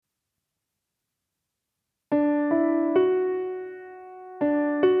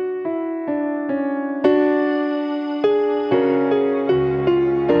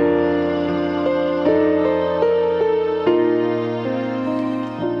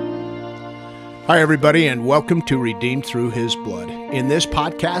Hi, everybody, and welcome to Redeemed Through His Blood. In this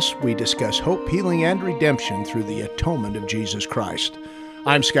podcast, we discuss hope, healing, and redemption through the atonement of Jesus Christ.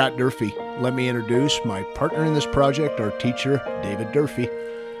 I'm Scott Durfee. Let me introduce my partner in this project, our teacher, David Durfee.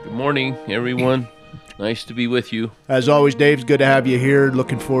 Good morning, everyone. Nice to be with you. As always, Dave, it's good to have you here.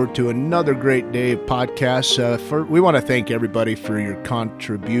 Looking forward to another great day of podcasts. We want to thank everybody for your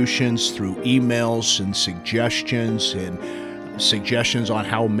contributions through emails and suggestions on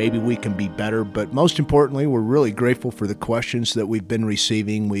how maybe we can be better. But most importantly, we're really grateful for the questions that we've been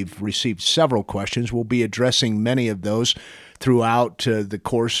receiving. We've received several questions. We'll be addressing many of those throughout the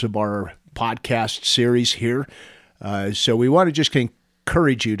course of our podcast series here. So we want to just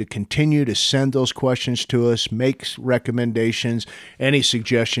encourage you to continue to send those questions to us, make recommendations, any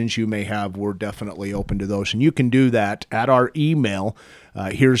suggestions you may have. We're definitely open to those. And you can do that at our email.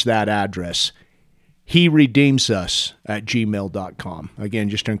 Here's that address: heredeemsus@gmail.com. Again,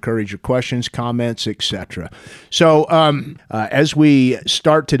 just to encourage your questions, comments, etc. So as we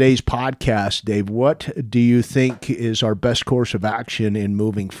start today's podcast, Dave, what do you think is our best course of action in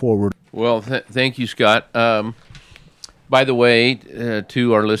moving forward? Well, thank you, Scott. By the way,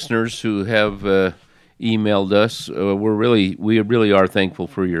 to our listeners who have emailed us, we really are thankful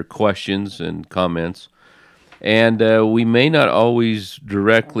for your questions and comments. And we may not always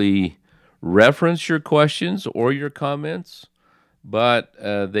directly reference your questions or your comments, but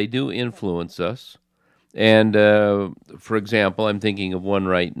they do influence us. And for example, I'm thinking of one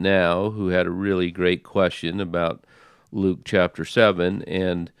right now who had a really great question about Luke chapter 7,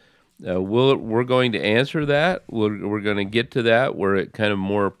 and we're going to answer that. We're going to get to that where it kind of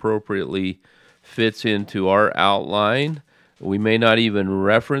more appropriately fits into our outline. We may not even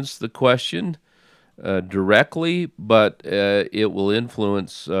reference the question directly, but it will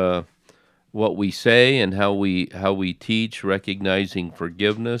influence what we say and how we teach, recognizing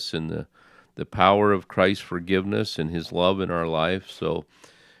forgiveness and the power of Christ's forgiveness and His love in our life. So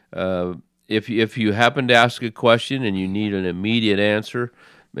if you happen to ask a question and you need an immediate answer,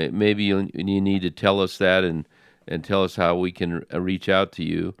 maybe you need to tell us that and tell us how we can reach out to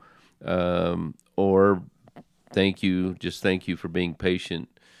you. Or thank you for being patient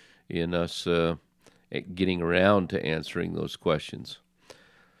in us getting around to answering those questions.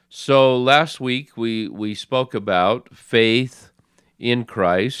 So last week we spoke about faith in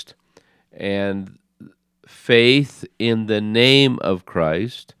Christ and faith in the name of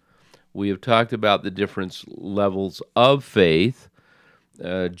Christ. We have talked about the different levels of faith,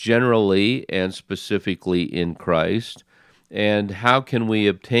 generally and specifically in Christ, and how can we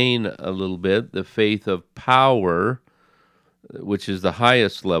obtain a little bit the faith of power, which is the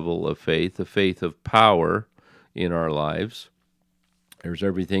highest level of faith, the faith of power in our lives. There's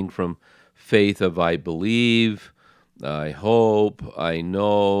everything from faith of I believe, I hope, I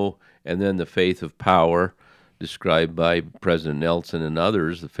know, and then the faith of power described by President Nelson and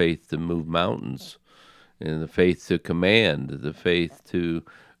others, the faith to move mountains, and the faith to command, the faith to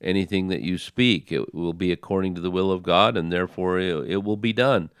anything that you speak. It will be according to the will of God, and therefore it will be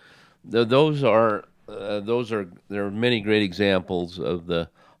done. There are many great examples of the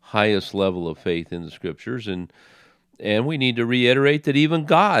highest level of faith in the Scriptures, and we need to reiterate that even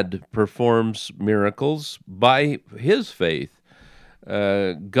God performs miracles by His faith.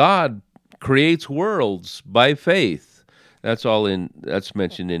 God creates worlds by faith. That's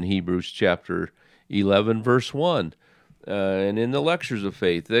mentioned in Hebrews chapter 11, verse 1, and in the lectures of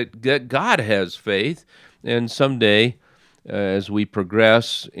faith, that God has faith, and someday, as we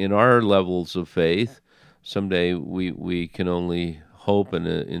progress in our levels of faith, someday we can only hope and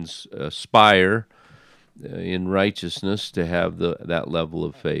aspire in righteousness to have that level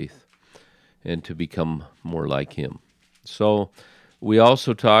of faith and to become more like Him. So we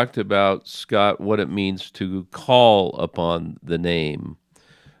also talked about, Scott, what it means to call upon the name,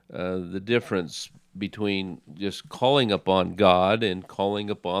 the difference between just calling upon God and calling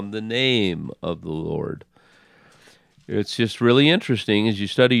upon the name of the Lord. It's just really interesting as you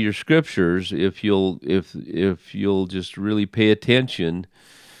study your scriptures, if you'll just really pay attention,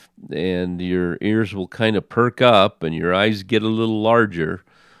 and your ears will kind of perk up and your eyes get a little larger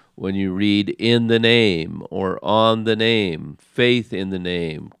when you read in the name or on the name, faith in the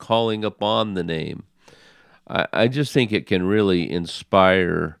name, calling upon the name. I just think it can really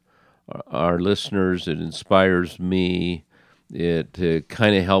inspire our listeners. It inspires me. It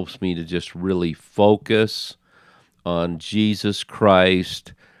kind of helps me to just really focus on Jesus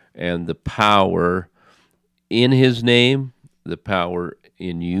Christ and the power in His name, the power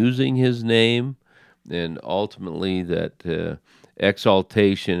in using His name, and ultimately that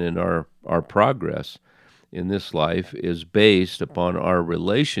exaltation in our progress in this life is based upon our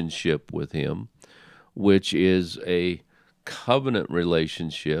relationship with Him which is a covenant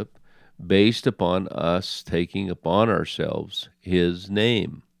relationship based upon us taking upon ourselves his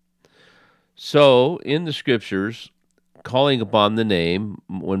name. So, in the scriptures, calling upon the name,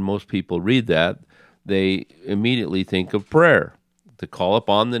 when most people read that, they immediately think of prayer, to call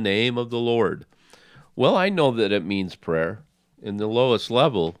upon the name of the Lord. Well, I know that it means prayer. In the lowest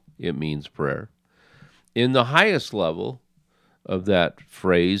level, it means prayer. In the highest level of that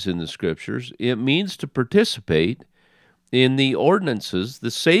phrase in the scriptures, it means to participate in the ordinances, the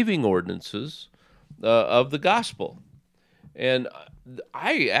saving ordinances of the gospel. And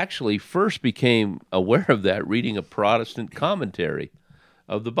I actually first became aware of that reading a Protestant commentary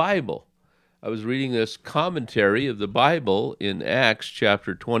of the Bible. I was reading this commentary of the Bible in Acts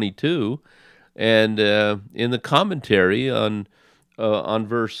chapter 22, and in the commentary on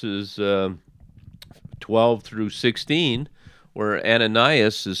verses 12 through 16, where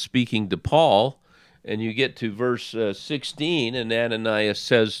Ananias is speaking to Paul, and you get to verse 16, and Ananias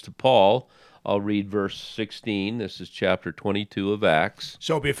says to Paul, I'll read verse 16. This is chapter 22 of Acts.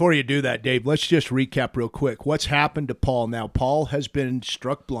 So before you do that, Dave, let's just recap real quick. What's happened to Paul now? Paul has been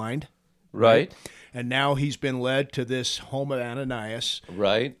struck blind. Right. And now he's been led to this home of Ananias.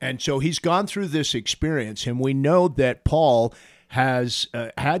 Right. And so he's gone through this experience, and we know that Paul has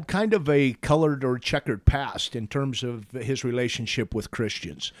had kind of a colored or checkered past in terms of his relationship with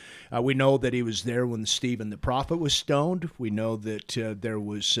Christians. We know that he was there when Stephen the prophet was stoned. We know that there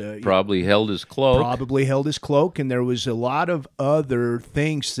was... probably held his cloak. Probably held his cloak, and there was a lot of other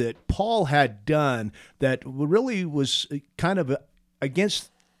things that Paul had done that really was kind of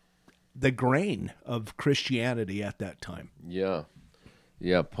against the grain of Christianity at that time. Yeah.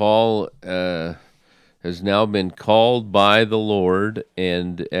 Paul has now been called by the Lord,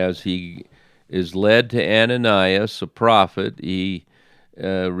 and as he is led to Ananias, a prophet, he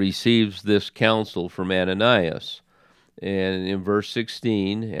receives this counsel from Ananias. And in verse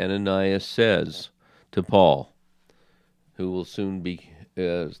 16, Ananias says to Paul, who will soon be,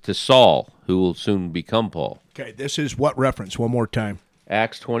 to Saul, who will soon become Paul. Okay, this is what reference? One more time.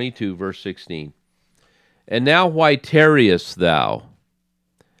 Acts 22, verse 16. And now why tarriest thou?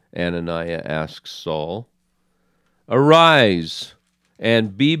 Ananias asks Saul. Arise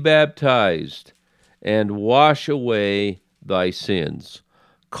and be baptized and wash away thy sins,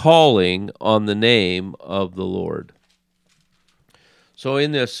 calling on the name of the Lord. So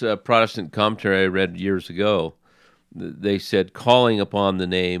in this Protestant commentary I read years ago, they said calling upon the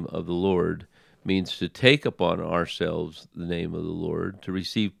name of the Lord means to take upon ourselves the name of the Lord, to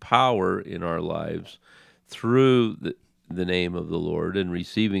receive power in our lives through the name of the Lord, and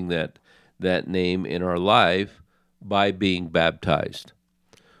receiving that name in our life by being baptized.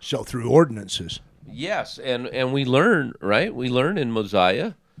 So through ordinances. Yes, and we learn, right? We learn in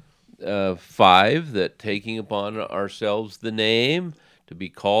Mosiah 5 that taking upon ourselves the name, to be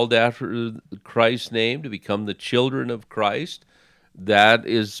called after Christ's name, to become the children of Christ, that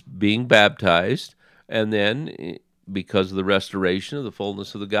is being baptized. And then, because of the restoration of the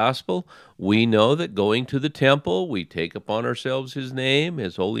fullness of the gospel, we know that going to the temple, we take upon ourselves his name,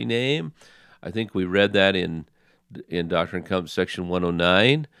 his holy name. I think we read that in Doctrine and Covenants section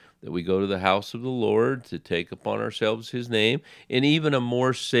 109, that we go to the house of the Lord to take upon ourselves his name. In even a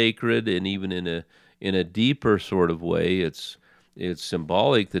more sacred and even in a deeper sort of way, it's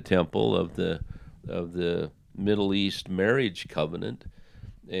symbolic, the temple of the Middle East marriage covenant,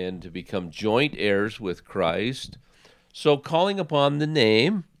 and to become joint heirs with Christ. So calling upon the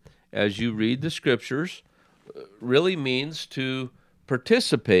name, as you read the scriptures, really means to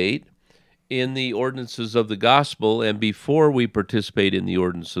participate in the ordinances of the gospel, and before we participate in the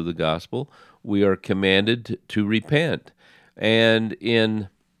ordinance of the gospel, we are commanded to repent. And in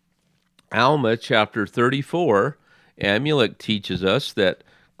Alma chapter 34, Amulek teaches us that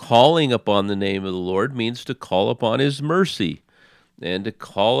calling upon the name of the Lord means to call upon his mercy and to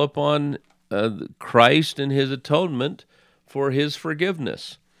call upon Christ and his atonement for his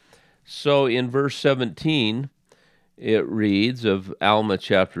forgiveness. So in verse 17, it reads of Alma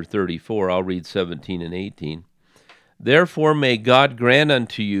chapter 34, I'll read 17 and 18. Therefore may God grant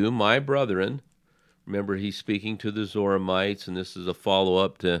unto you, my brethren, remember he's speaking to the Zoramites, and this is a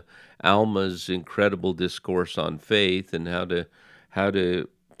follow-up to Alma's incredible discourse on faith and how to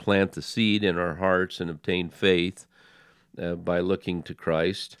plant the seed in our hearts and obtain faith by looking to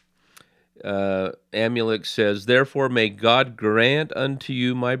Christ. Amulek says, therefore may God grant unto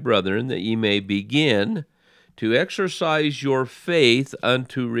you, my brethren, that ye may begin to exercise your faith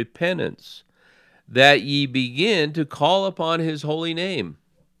unto repentance, that ye begin to call upon his holy name,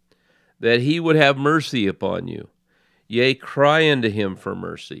 that he would have mercy upon you. Yea, cry unto him for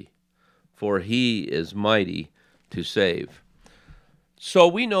mercy. for he is mighty to save. So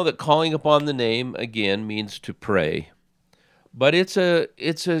we know that calling upon the name, again, means to pray. But it's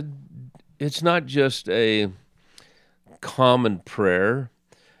not just a common prayer.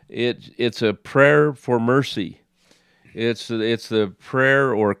 It's a prayer for mercy. It's the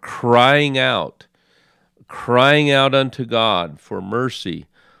prayer or crying out unto God for mercy,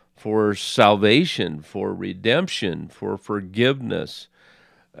 for salvation, for redemption, for forgiveness.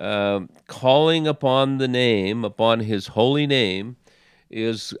 Calling upon the name, upon his holy name,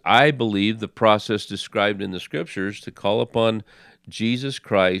 is, I believe, the process described in the Scriptures to call upon Jesus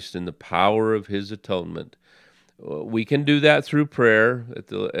Christ and the power of his atonement. We can do that through prayer at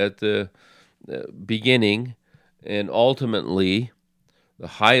the beginning, and ultimately, the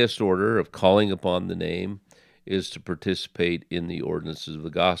highest order of calling upon the name is to participate in the ordinances of the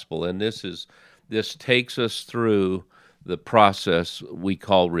gospel. And this takes us through the process we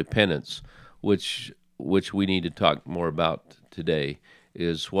call repentance, which we need to talk more about today,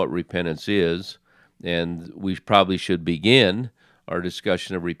 is what repentance is. And we probably should begin our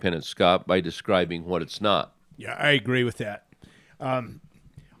discussion of repentance, Scott, by describing what it's not. Yeah, I agree with that.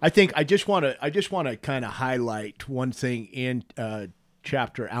 I think I just want to kind of highlight one thing in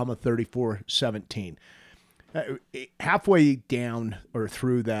chapter Alma 34:17. Halfway down or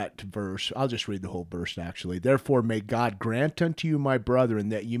through that verse, I'll just read the whole verse actually. Therefore, may God grant unto you, my brethren,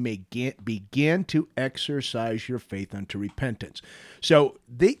 that you may begin to exercise your faith unto repentance. So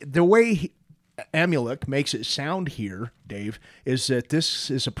the way Amulek makes it sound here, Dave, is that this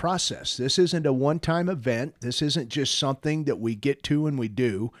is a process. This isn't a one-time event. This isn't just something that we get to and we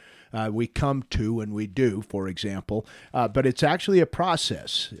do. We come to and we do, for example. But it's actually a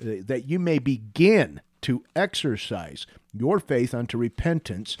process that you may begin to exercise your faith unto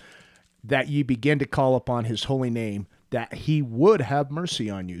repentance, that ye begin to call upon his holy name, that he would have mercy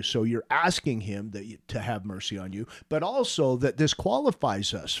on you. So you're asking him to have mercy on you, but also that this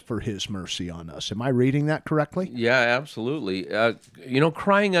qualifies us for his mercy on us. Am I reading that correctly? Yeah, absolutely.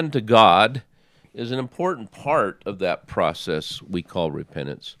 Crying unto God is an important part of that process we call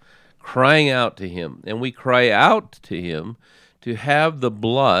repentance. Crying out to him. And we cry out to him to have the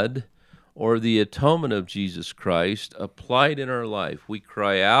blood or the atonement of Jesus Christ applied in our life. We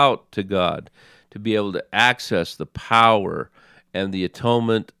cry out to God to be able to access the power and the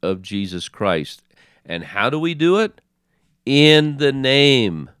atonement of Jesus Christ. And how do we do it? In the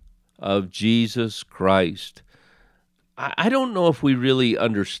name of Jesus Christ. I don't know if we really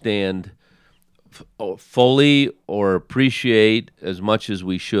understand fully or appreciate as much as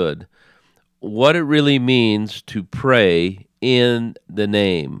we should what it really means to pray in the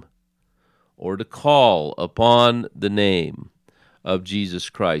name, or to call upon the name of Jesus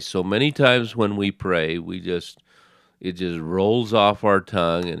Christ. So many times when we pray, it just rolls off our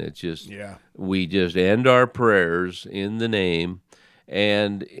tongue, and we just end our prayers in the name,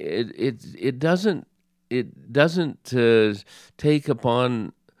 and it doesn't take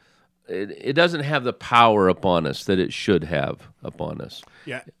upon. It doesn't have the power upon us that it should have upon us.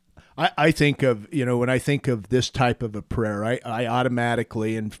 Yeah. I think of, when I think of this type of a prayer, I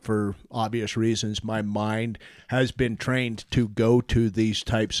automatically, and for obvious reasons, my mind has been trained to go to these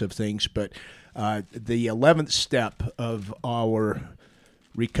types of things. But the 11th step of our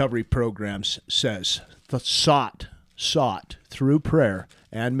recovery programs says, sought through prayer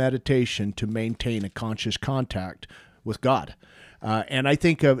and meditation to maintain a conscious contact with God. And I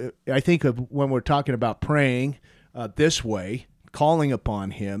think of when we're talking about praying this way, calling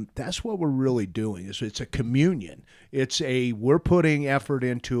upon him, that's what we're really doing. It's a communion. We're putting effort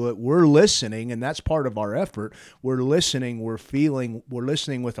into it. We're listening, and that's part of our effort. We're listening, we're feeling, we're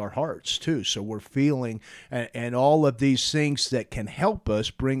listening with our hearts too. So we're feeling, and all of these things that can help us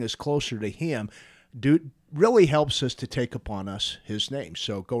bring us closer to him really helps us to take upon us his name.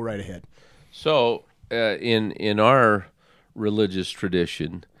 So go right ahead. So in our religious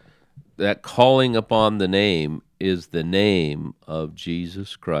tradition, that calling upon the name is the name of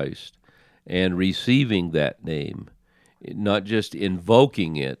Jesus Christ, and receiving that name, not just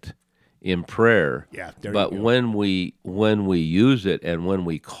invoking it in prayer, but when we use it and when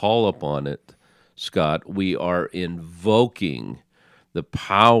we call upon it, Scott, we are invoking the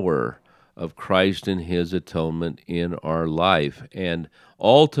power of Christ and his atonement in our life. And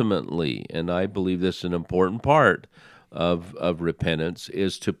ultimately, and I believe this is an important part of repentance,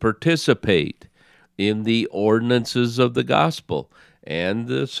 is to participate in the ordinances of the gospel. And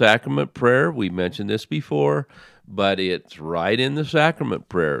the sacrament prayer, we mentioned this before, but it's right in the sacrament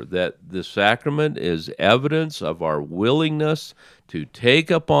prayer that the sacrament is evidence of our willingness to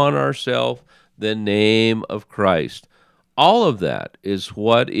take upon ourselves the name of Christ. all of that is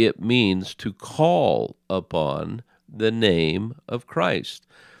what it means to call upon the name of Christ,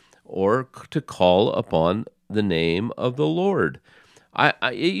 or to call upon the name of the Lord.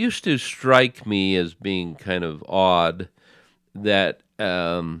 It used to strike me as being kind of odd that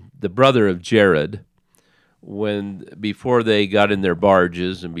the brother of Jared, before they got in their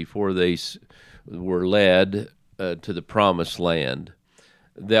barges and before they were led to the promised land,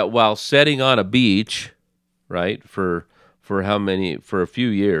 that while sitting on a beach, right, for a few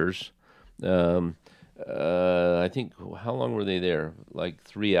years, I think, how long were they there? Like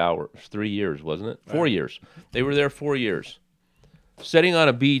 3 hours, 3 years, wasn't it? 4 years. They were there 4 years. Sitting on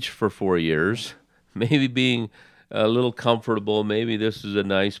a beach for 4 years, maybe being a little comfortable. Maybe this is a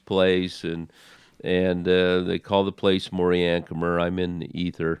nice place, and they call the place Moriancumer. I'm in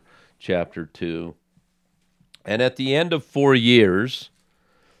Ether, chapter 2. And at the end of 4 years,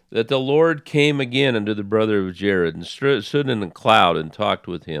 that the Lord came again unto the brother of Jared and stood in a cloud and talked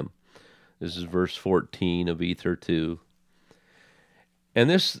with him. This is verse 14 of Ether 2. And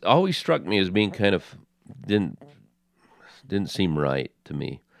this always struck me as being kind of, didn't seem right to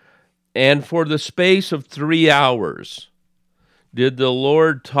me. And for the space of 3 hours did the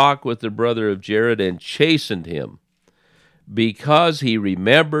Lord talk with the brother of Jared and chastened him, because he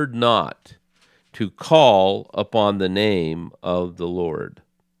remembered not to call upon the name of the Lord.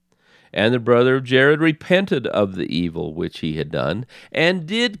 And the brother of Jared repented of the evil which he had done, and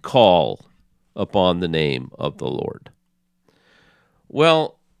did call upon the name of the Lord.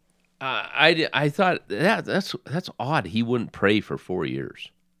 Well, I thought that's odd. He wouldn't pray for 4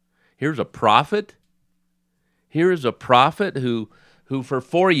 years. Here's a prophet. Here is a prophet who for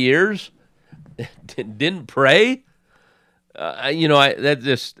 4 years didn't pray.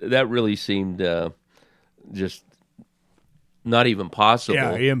 That really seemed just not even possible.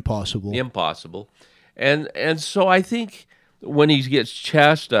 Yeah, impossible. Impossible. And so I think when he gets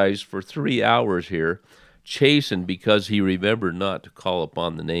chastised for 3 hours here, chastened because he remembered not to call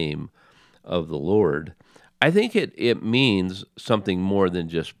upon the name of the Lord, I think it means something more than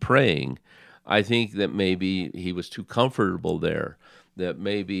just praying. I think that maybe he was too comfortable there, that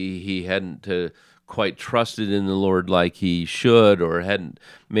maybe he hadn't quite trusted in the Lord like he should, or hadn't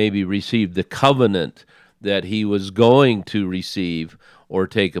maybe received the covenant that he was going to receive or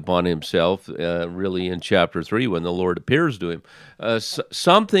take upon himself, really in chapter 3 when the Lord appears to him.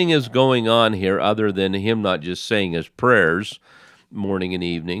 Something is going on here other than him not just saying his prayers morning and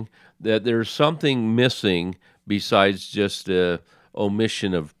evening, that there's something missing besides just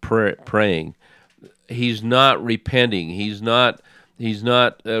omission of praying. He's not repenting. He's not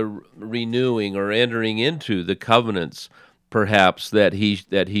renewing or entering into the covenants, perhaps, that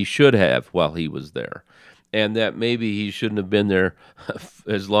he should have while he was there. And that maybe he shouldn't have been there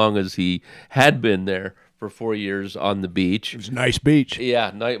as long as he had been there for 4 years on the beach. It was a nice beach.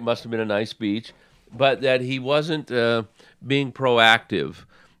 Yeah, it must have been a nice beach. But that he wasn't being proactive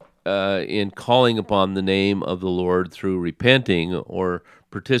in calling upon the name of the Lord through repenting or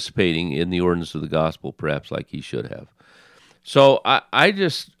participating in the ordinance of the gospel, perhaps like he should have. So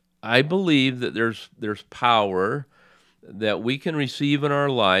I believe that there's power that we can receive in our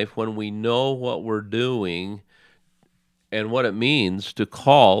life when we know what we're doing and what it means to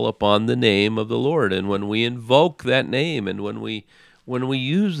call upon the name of the Lord. And when we invoke that name and when we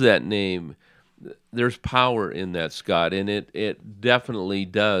use that name, there's power in that, Scott, and it definitely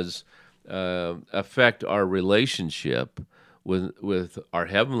does affect our relationship with our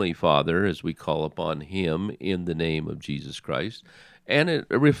Heavenly Father as we call upon Him in the name of Jesus Christ. And it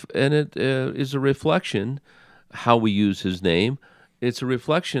is a reflection, how we use His name. It's a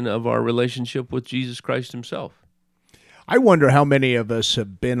reflection of our relationship with Jesus Christ Himself. I wonder how many of us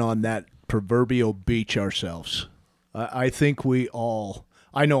have been on that proverbial beach ourselves. I think we all...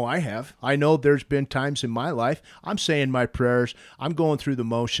 I know I have. I know there's been times in my life I'm saying my prayers, I'm going through the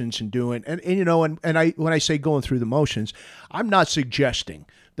motions and doing, and when I say going through the motions, I'm not suggesting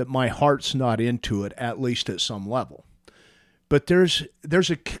that my heart's not into it, at least at some level. But there's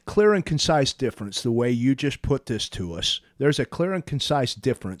a clear and concise difference, the way you just put this to us. There's a clear and concise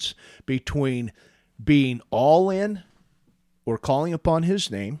difference between being all in or calling upon His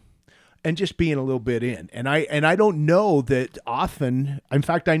name and just being a little bit in. And I don't know that often, in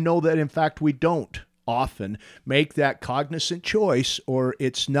fact, I know that in fact we don't often make that cognizant choice, or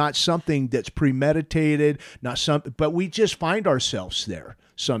it's not something that's premeditated, but we just find ourselves there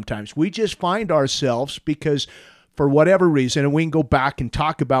sometimes. We just find ourselves because for whatever reason, and we can go back and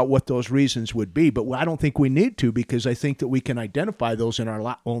talk about what those reasons would be, but I don't think we need to, because I think that we can identify those in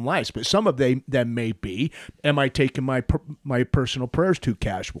our own lives. But some of them may be, am I taking my personal prayers too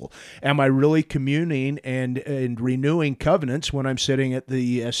casual? Am I really communing and renewing covenants when I'm sitting at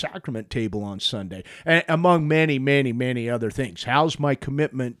the sacrament table on Sunday? And among many, many, many other things. How's my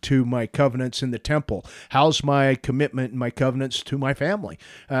commitment to my covenants in the temple? How's my commitment and my covenants to my family?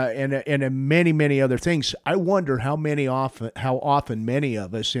 And many, many other things. I wonder how often many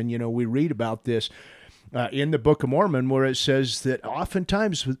of us, and we read about this in the Book of Mormon, where it says that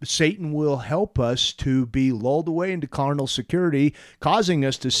oftentimes Satan will help us to be lulled away into carnal security, causing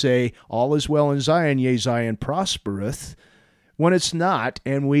us to say, all is well in Zion, yea, Zion prospereth, when it's not,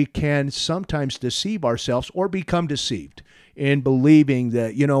 and we can sometimes deceive ourselves or become deceived in believing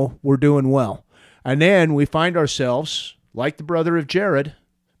that, we're doing well. And then we find ourselves, like the brother of Jared,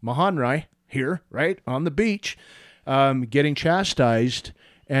 Mahonri, here, right, on the beach, getting chastised.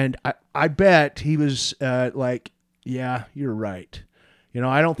 And I bet he was like, yeah, you're right.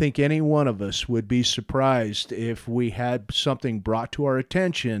 I don't think any one of us would be surprised if we had something brought to our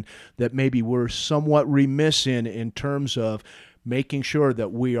attention that maybe we're somewhat remiss in terms of making sure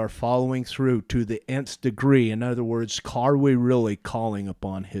that we are following through to the nth degree. In other words, are we really calling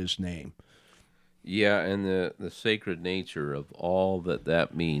upon his name? Yeah, and the sacred nature of all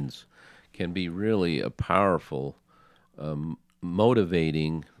that means can be really a powerful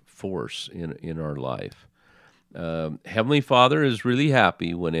motivating force in our life. Heavenly Father is really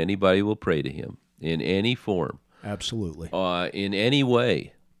happy when anybody will pray to him in any form. Absolutely. In any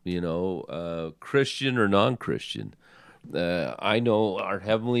way, Christian or non-Christian. I know our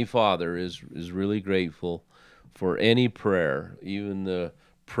Heavenly Father is really grateful for any prayer, even the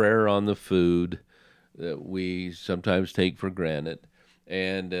prayer on the food that we sometimes take for granted.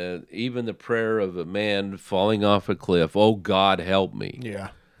 And even the prayer of a man falling off a cliff, oh, God, help me. Yeah.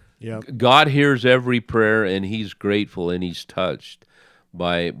 Yeah. God hears every prayer, and he's grateful, and he's touched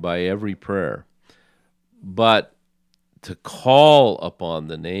by every prayer. But to call upon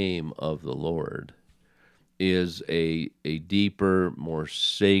the name of the Lord is a deeper, more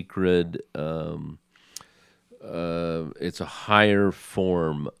sacred, it's a higher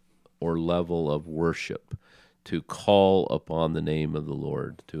form or level of worship, to call upon the name of the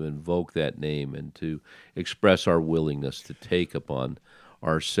Lord, to invoke that name, and to express our willingness to take upon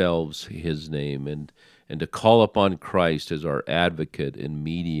ourselves his name, and to call upon Christ as our advocate and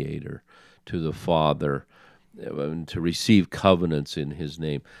mediator to the Father, and to receive covenants in his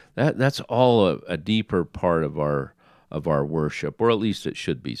name. That's all a deeper part of our worship, or at least it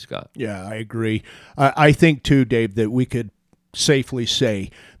should be, Scott. Yeah, I agree. I think too, Dave, that we could safely say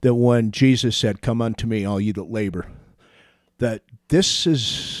that when Jesus said, "Come unto me, all you that labor," that this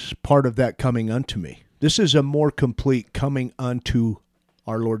is part of that coming unto me. This is a more complete coming unto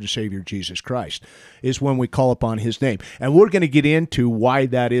our Lord and Savior Jesus Christ, is when we call upon his name. And we're going to get into why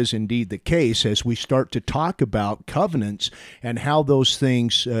that is indeed the case as we start to talk about covenants and how those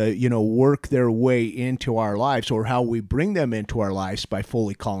things, work their way into our lives, or how we bring them into our lives by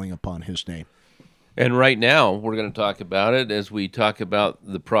fully calling upon his name. And right now, we're going to talk about it as we talk about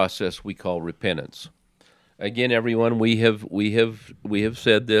the process we call repentance. Again, everyone, we have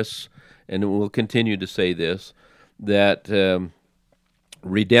said this, and we'll continue to say this, that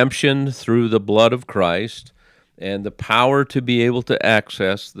redemption through the blood of Christ and the power to be able to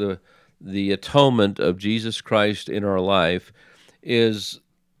access the atonement of Jesus Christ in our life is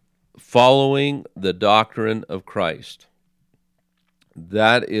following the doctrine of Christ.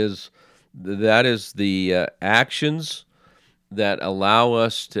 That is the actions that allow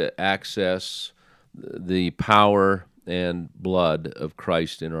us to access the power and blood of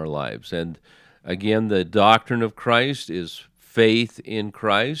Christ in our lives. And again, the doctrine of Christ is faith in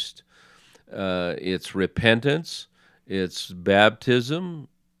Christ. It's repentance. It's baptism,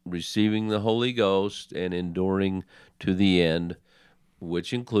 receiving the Holy Ghost, and enduring to the end,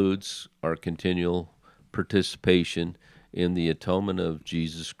 which includes our continual participation in the atonement of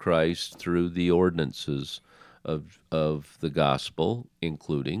Jesus Christ through the ordinances of the gospel,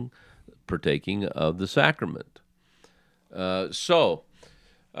 including partaking of the sacrament. So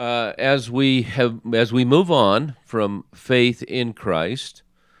as we move on from faith in Christ,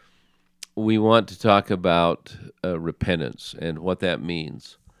 we want to talk about repentance and what that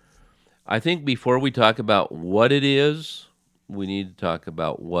means. I think before we talk about what it is, we need to talk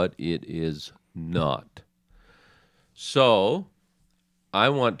about what it is not. So, I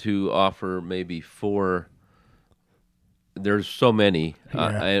want to offer maybe four. There's so many,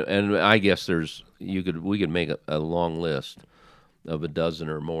 and I guess we could make a long list. of a dozen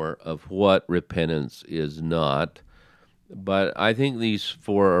or more of what repentance is not. But I think these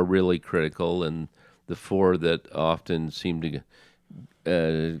four are really critical, and the four that often seem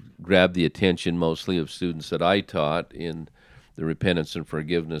to grab the attention mostly of students that I taught in the repentance and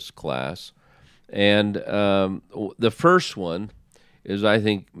forgiveness class. And the first one is, I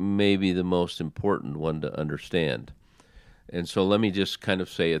think, maybe the most important one to understand. And so let me just kind of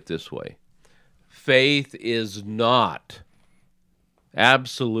say it this way. Faith is not,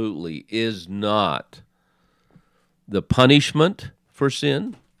 absolutely is not, the punishment for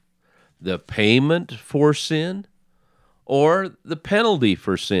sin, the payment for sin, or the penalty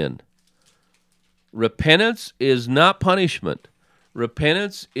for sin. Repentance is not punishment.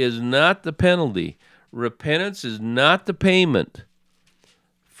 Repentance is not the penalty. Repentance is not the payment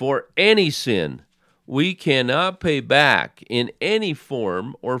for any sin. We cannot pay back in any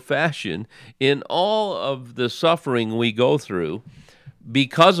form or fashion in all of the suffering we go through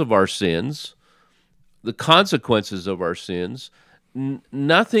because of our sins, the consequences of our sins.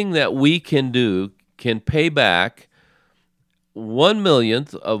 Nothing that we can do can pay back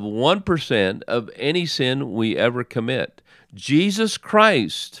 1/1,000,000th of 1% of any sin we ever commit. Jesus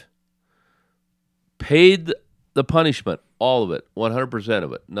Christ paid the punishment, all of it, 100%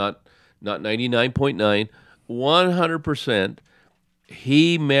 of it, not 99.9, 100%.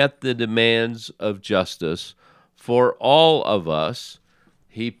 He met the demands of justice for all of us.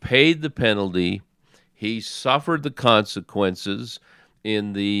 He paid the penalty. He suffered the consequences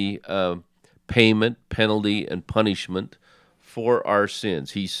in the payment, penalty, and punishment for our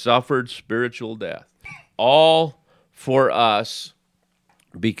sins. He suffered spiritual death, all for us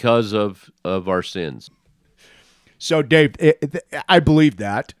because of our sins. So, Dave, I believe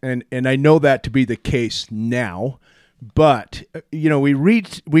that, and I know that to be the case now. But we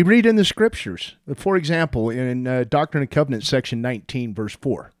read in the Scriptures, for example, in Doctrine and Covenants, section 19, verse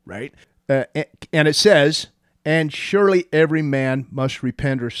 4, right? And it says, "And surely every man must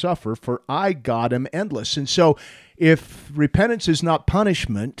repent or suffer, for I, God, am endless." And so, if repentance is not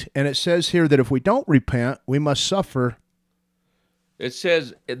punishment, and it says here that if we don't repent, we must suffer. It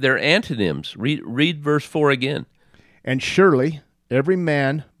says they're antonyms. Read verse 4 again. "And surely every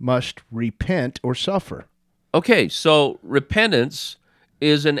man must repent or suffer." Okay, so repentance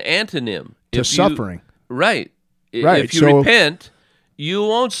is an antonym to suffering. Right. Right. If you repent, you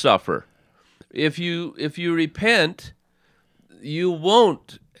won't suffer. If you repent, you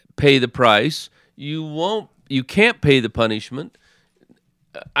won't pay the price. You can't pay the punishment.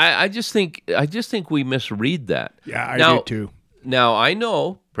 I just think we misread that. Yeah, I do too. Now I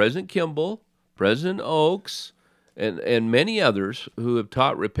know President Kimball, President Oakes, and many others who have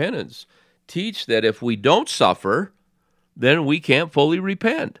taught repentance teach that if we don't suffer, then we can't fully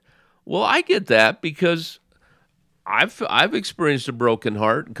repent. Well, I get that because I've experienced a broken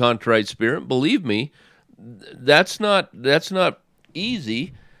heart and contrite spirit. Believe me, that's not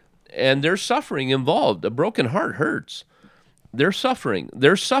easy, and there's suffering involved. A broken heart hurts. They're suffering.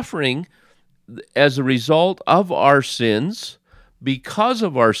 They're suffering as a result of our sins, because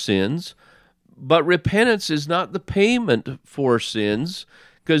of our sins. But repentance is not the payment for sins,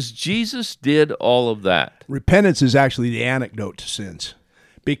 because Jesus did all of that. Repentance is actually the antidote to sins.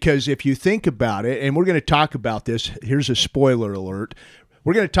 Because if you think about it, and we're going to talk about this, here's a spoiler alert.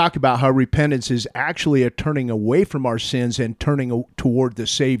 We're going to talk about how repentance is actually a turning away from our sins and turning toward the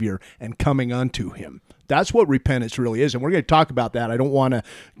Savior and coming unto Him. That's what repentance really is, and we're going to talk about that. I don't want to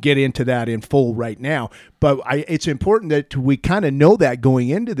get into that in full right now, but it's important that we kind of know that going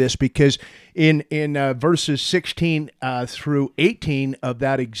into this, because in verses 16 through 18 of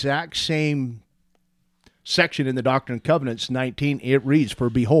that exact same section in the Doctrine and Covenants 19, it reads, "For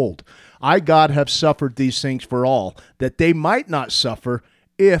behold, I, God, have suffered these things for all, that they might not suffer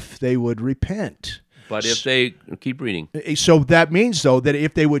if they would repent." But if they keep reading. So that means, though, that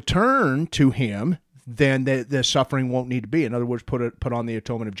if they would turn to Him, then the suffering won't need to be. In other words, put on the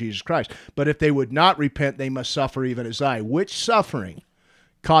atonement of Jesus Christ. But if they would not repent, they must suffer even as I. Which suffering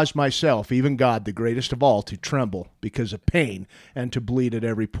caused myself, even God, the greatest of all, to tremble because of pain, and to bleed at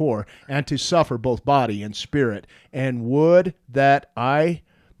every pore, and to suffer both body and spirit, and would that I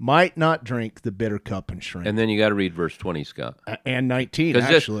might not drink the bitter cup and shrink. And then you got to read verse 20, Scott. And 19,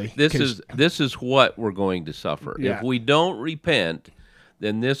 actually. This is what we're going to suffer. Yeah. If we don't repent,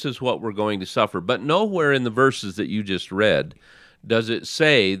 then this is what we're going to suffer. But nowhere in the verses that you just read does it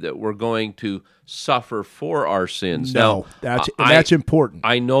say that we're going to suffer for our sins. No, now, that's important.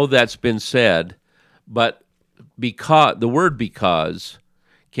 I know that's been said, but because the word "because"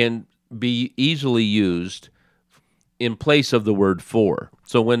 can be easily used in place of the word "for."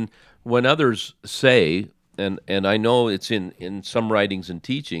 So when others say, and I know it's in some writings and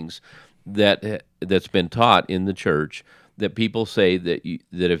teachings that's been taught in the church, that people say that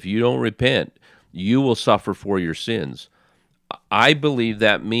that if you don't repent, you will suffer for your sins. I believe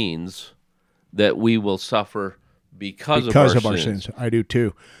that means that we will suffer because of our sins. I do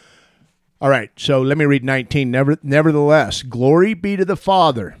too. All right, so let me read 19. Nevertheless, glory be to the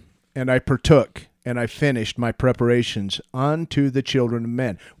Father, and I partook, and I finished my preparations unto the children of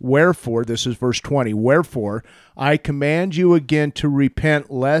men. Wherefore, this is verse 20, wherefore I command you again to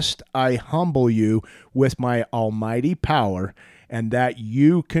repent, lest I humble you with my almighty power, and that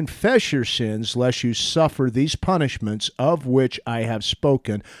you confess your sins, lest you suffer these punishments of which I have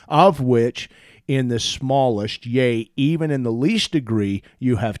spoken, of which in the smallest, yea, even in the least degree,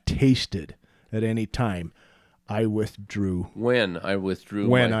 you have tasted at any time. I withdrew. When I withdrew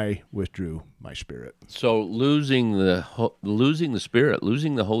my spirit. So losing the Spirit,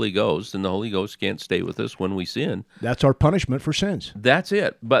 losing the Holy Ghost, and the Holy Ghost can't stay with us when we sin. That's our punishment for sins. That's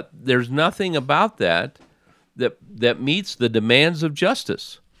it. But there's nothing about that meets the demands of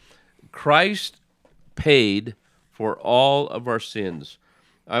justice. Christ paid for all of our sins.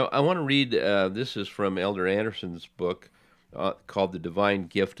 I want to read, this is from Elder Anderson's book called The Divine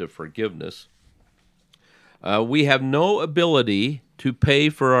Gift of Forgiveness. We have no ability to pay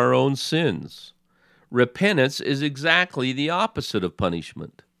for our own sins. Repentance is exactly the opposite of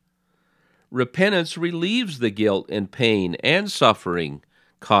punishment. Repentance relieves the guilt and pain and suffering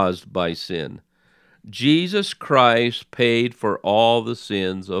caused by sin. Jesus Christ paid for all the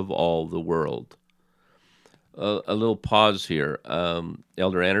sins of all the world. A little pause here.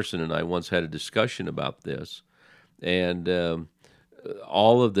 Elder Anderson and I once had a discussion about this, and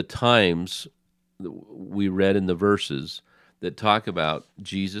all of the times we read in the verses that talk about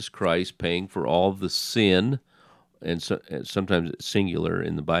Jesus Christ paying for all the sin, and sometimes it's singular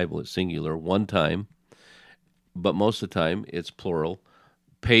in the Bible, it's singular one time, but most of the time it's plural,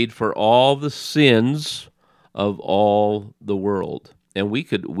 paid for all the sins of all the world. And we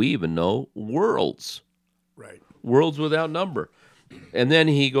even know worlds. Right. Worlds without number. And then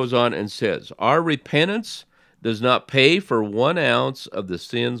he goes on and says, our repentance does not pay for 1 ounce of the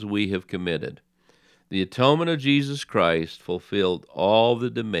sins we have committed. The atonement of Jesus Christ fulfilled all the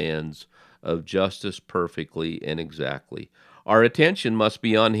demands of justice perfectly and exactly. Our attention must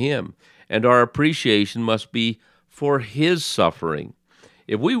be on him, and our appreciation must be for his suffering.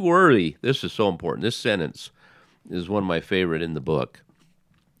 If we worry, this is so important, this sentence is one of my favorite in the book,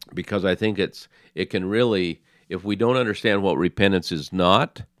 because I think it can really, if we don't understand what repentance is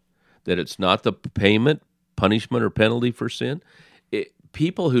not, that it's not the payment, punishment, or penalty for sin,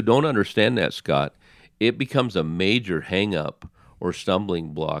 people who don't understand that, Scott, it becomes a major hang-up or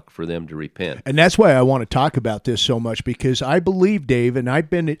stumbling block for them to repent. And that's why I want to talk about this so much, because I believe, Dave, and I've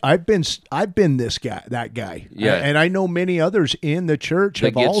been this guy, that guy. Yeah. And I know many others in the church that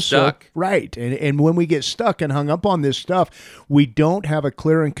have get also stuck. Right. And when we get stuck and hung up on this stuff, we don't have a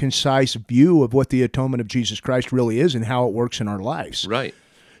clear and concise view of what the atonement of Jesus Christ really is and how it works in our lives. Right.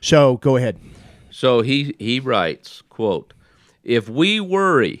 So go ahead. So he writes, quote, if we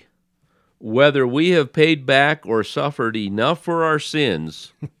worry whether we have paid back or suffered enough for our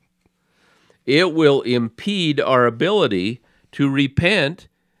sins, it will impede our ability to repent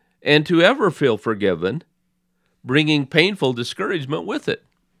and to ever feel forgiven, bringing painful discouragement with it.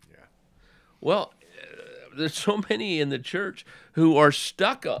 Yeah. Well, there's so many in the church who are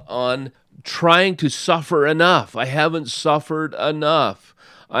stuck on trying to suffer enough. I haven't suffered enough.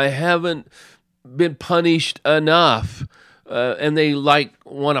 I haven't been punished enough. And they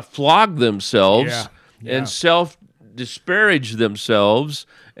want to flog themselves and self-disparage themselves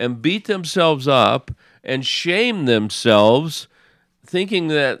and beat themselves up and shame themselves, thinking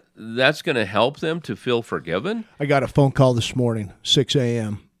that that's going to help them to feel forgiven. I got a phone call this morning, 6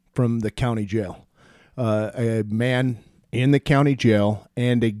 a.m., from the county jail. A man in the county jail,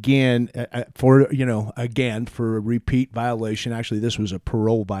 and again, for a repeat violation. Actually, this was a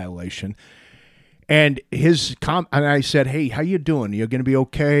parole violation. And and I said, hey, how you doing? You're going to be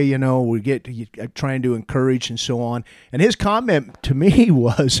okay? Trying to encourage and so on. And his comment to me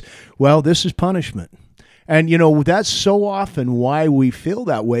was, well, this is punishment. And, that's so often why we feel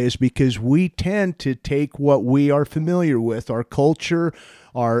that way, is because we tend to take what we are familiar with, our culture,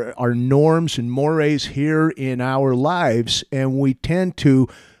 our norms and mores here in our lives, and we tend to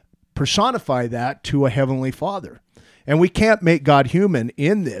personify that to a heavenly Father. And we can't make God human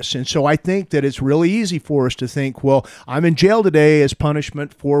in this. And so I think that it's really easy for us to think, well, I'm in jail today as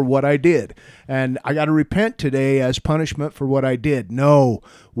punishment for what I did, and I got to repent today as punishment for what I did. No,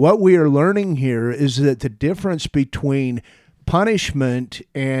 what we are learning here is that the difference between punishment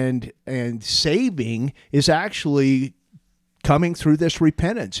and saving is actually coming through this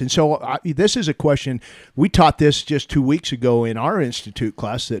repentance. And so this is a question, we taught this just 2 weeks ago in our institute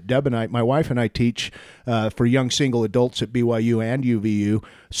class that Deb and I, my wife and I teach for young single adults at BYU and UVU,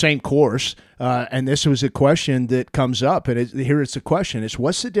 same course. And this was a question that comes up, and here it's the question, is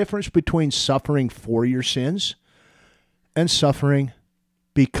what's the difference between suffering for your sins and suffering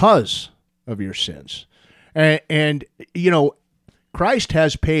because of your sins? And you know, Christ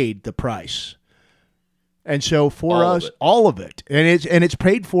has paid the price. And so for us, all of it, and it's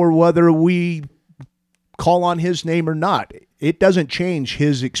paid for whether we call on his name or not. It doesn't change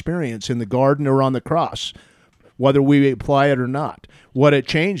his experience in the garden or on the cross, whether we apply it or not. What it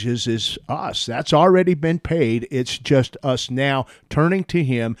changes is us. That's already been paid. It's just us now turning to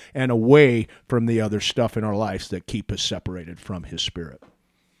him and away from the other stuff in our lives that keep us separated from his Spirit.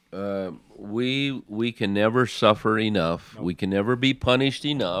 We can never suffer enough. We can never be punished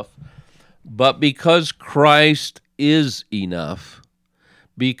enough. But because Christ is enough,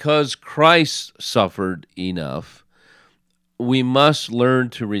 because Christ suffered enough, we must learn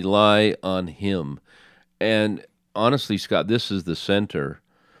to rely on him. And honestly, Scott, this is the center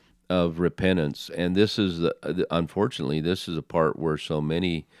of repentance. And this is, unfortunately, this is a part where so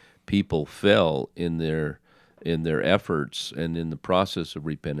many people fell in their efforts and in the process of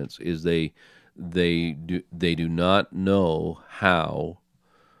repentance, is they do not know how,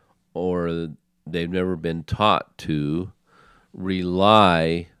 or they've never been taught to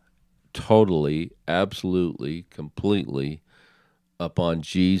rely totally, absolutely, completely upon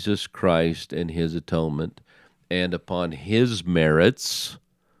Jesus Christ and his atonement and upon his merits,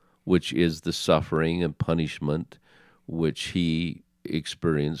 which is the suffering and punishment which he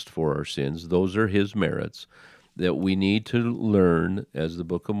experienced for our sins. Those are his merits that we need to learn, as the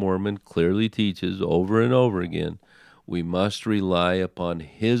Book of Mormon clearly teaches over and over again. We must rely upon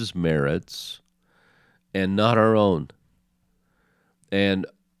his merits and not our own. And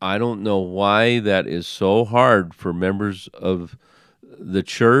I don't know why that is so hard for members of the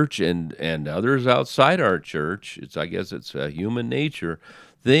church and others outside our church. I guess it's a human nature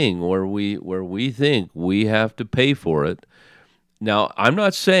thing where we think we have to pay for it. Now, I'm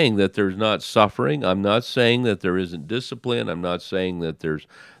not saying that there's not suffering. I'm not saying that there isn't discipline. I'm not saying that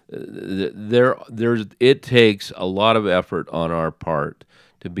it takes a lot of effort on our part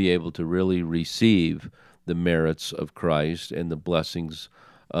to be able to really receive the merits of Christ and the blessings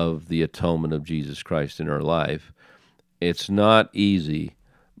of the atonement of Jesus Christ in our life. It's not easy,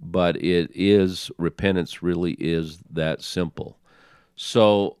 but it is, repentance really is that simple.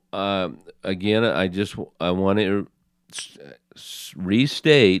 So, again, I want to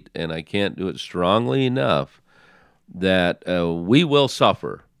restate, and I can't do it strongly enough, that we will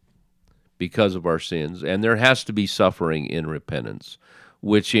suffer because of our sins, and there has to be suffering in repentance,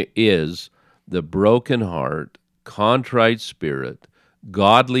 which is the broken heart, contrite spirit,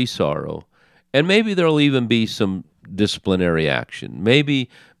 godly sorrow, and maybe there'll even be some disciplinary action. Maybe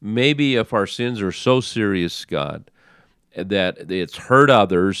if our sins are so serious, God, that it's hurt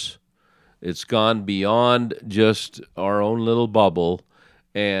others, it's gone beyond just our own little bubble,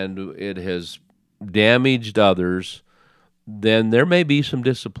 and it has damaged others, then there may be some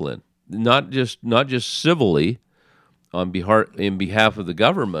discipline. Not just civilly in behalf of the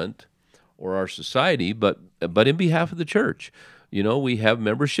government or our society, but in behalf of the church. You know, we have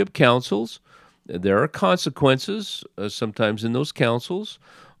membership councils. There are consequences sometimes in those councils.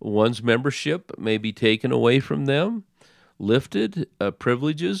 One's membership may be taken away from them, lifted.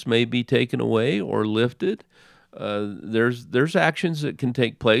 Privileges may be taken away or lifted. There's actions that can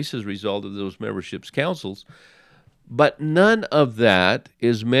take place as a result of those memberships councils. But none of that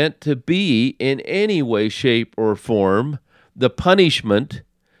is meant to be in any way, shape, or form the punishment,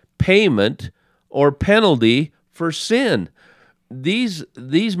 payment, or penalty for sin. These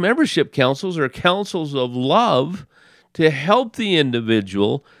membership councils are councils of love to help the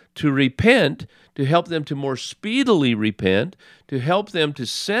individual to repent, to help them to more speedily repent, to help them to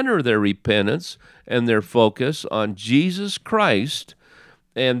center their repentance and their focus on Jesus Christ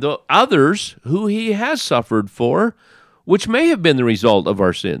and the others who he has suffered for, which may have been the result of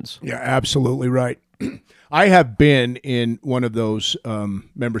our sins. Yeah, absolutely right. I have been in one of those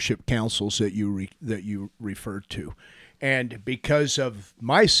membership councils that you referred to, and because of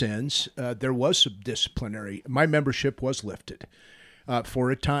my sins, there was some disciplinary. My membership was lifted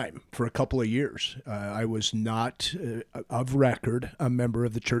for a time, for a couple of years. I was not, of record, a member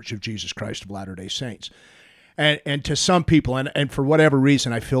of the Church of Jesus Christ of Latter-day Saints. And to some people, and for whatever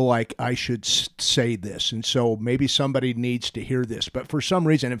reason, I feel like I should say this. And so maybe somebody needs to hear this. But for some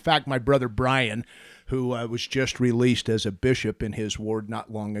reason, in fact, my brother Brian, who was just released as a bishop in his ward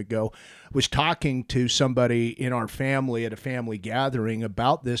not long ago, was talking to somebody in our family at a family gathering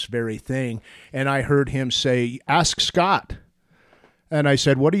about this very thing. And I heard him say, "Ask Scott." And I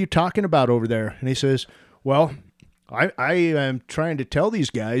said, "What are you talking about over there?" And he says, "Well, I am trying to tell these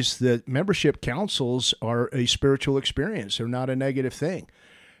guys that membership councils are a spiritual experience. They're not a negative thing."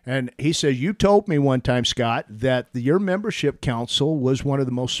 And he says, "You told me one time, Scott, that your membership council was one of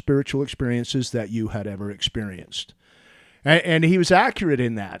the most spiritual experiences that you had ever experienced." And he was accurate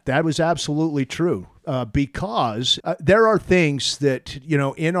in that. That was absolutely true, because there are things that,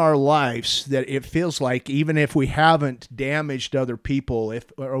 in our lives that it feels like, even if we haven't damaged other people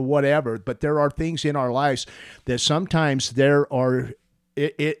or whatever, but there are things in our lives that sometimes there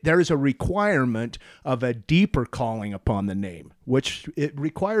is a requirement of a deeper calling upon the name, which it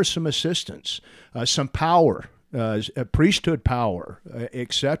requires some assistance, some power, a priesthood power,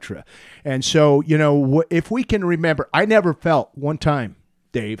 etc. And so, if we can remember, I never felt one time,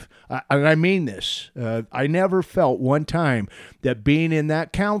 Dave, and I mean this, I never felt one time that being in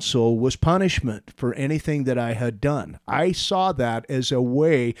that council was punishment for anything that I had done. I saw that as a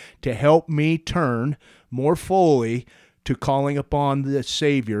way to help me turn more fully to calling upon the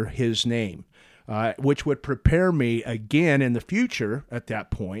Savior, his name. Which would prepare me again in the future at that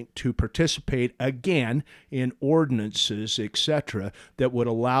point to participate again in ordinances, etc., that would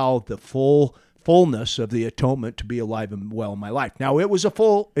allow the fullness of the atonement to be alive and well in my life. Now,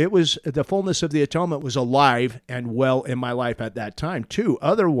 the fullness of the atonement was alive and well in my life at that time too.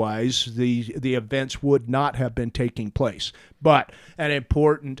 Otherwise, the events would not have been taking place. But an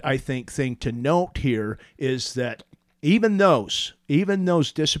important, I think, thing to note here is that even those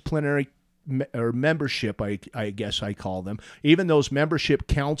disciplinary or membership, I guess I call them, even those membership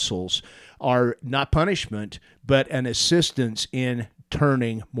councils are not punishment, but an assistance in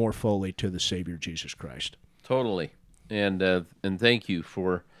turning more fully to the Savior Jesus Christ. Totally, and thank you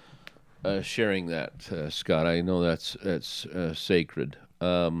for sharing that, Scott. I know that's sacred,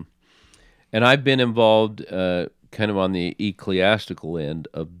 and I've been involved kind of on the ecclesiastical end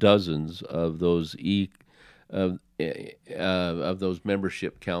of dozens of those of those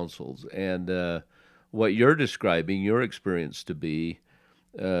membership councils, and what you're describing your experience to be,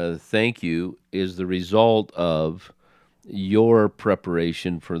 thank you, is the result of your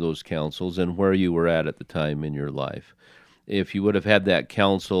preparation for those councils and where you were at the time in your life. If you would have had that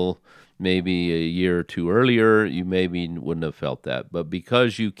council maybe a year or two earlier, you maybe wouldn't have felt that. But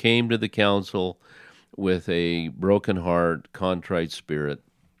because you came to the council with a broken heart, contrite spirit,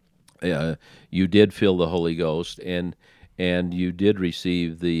 you did feel the Holy Ghost, and you did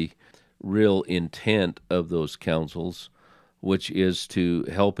receive the real intent of those councils, which is to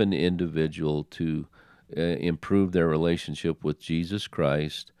help an individual to improve their relationship with Jesus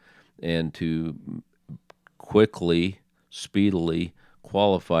Christ and to quickly, speedily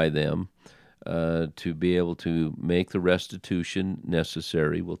qualify them to be able to make the restitution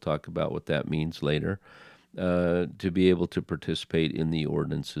necessary. We'll talk about what that means later. To be able to participate in the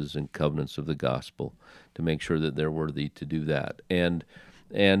ordinances and covenants of the gospel, to make sure that they're worthy to do that. And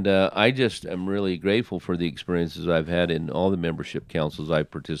I just am really grateful for the experiences I've had in all the membership councils I've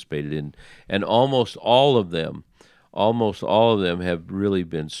participated in, and almost all of them have really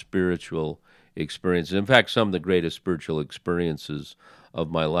been spiritual experiences. In fact, some of the greatest spiritual experiences of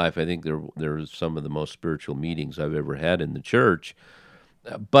my life. I think they're some of the most spiritual meetings I've ever had in the church,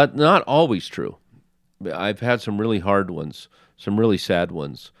 but not always true. I've had some really hard ones, some really sad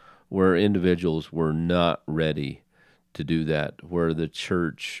ones, where individuals were not ready to do that, where the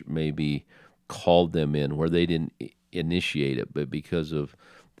church maybe called them in, where they didn't initiate it, but because of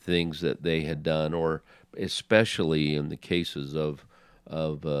things that they had done, or especially in the cases of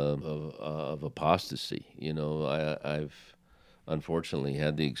apostasy. I've unfortunately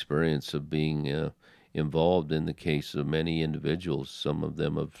had the experience of being involved in the case of many individuals, some of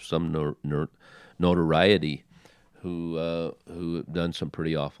them of some notoriety, who have done some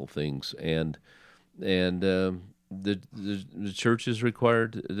pretty awful things, and the church is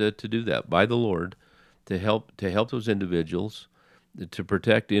required to do that by the Lord, to help those individuals, to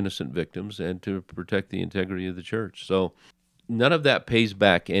protect innocent victims, and to protect the integrity of the church. So none of that pays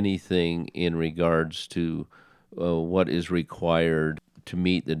back anything in regards to what is required to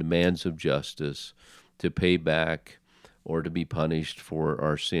meet the demands of justice, to pay back or to be punished for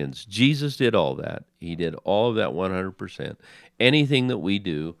our sins. Jesus did all that. He did all of that 100%. Anything that we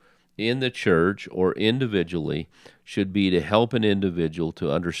do in the church or individually should be to help an individual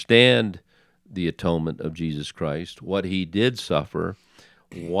to understand the atonement of Jesus Christ, what he did suffer,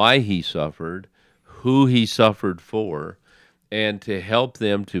 why he suffered, who he suffered for, and to help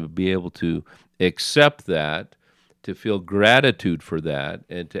them to be able to accept that, to feel gratitude for that,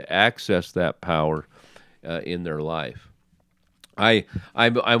 and to access that power in their life. I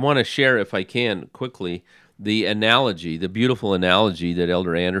want to share, if I can, quickly, the analogy, the beautiful analogy that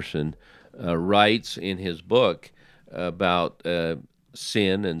Elder Anderson writes in his book about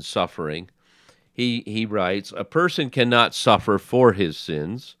sin and suffering. He writes, "A person cannot suffer for his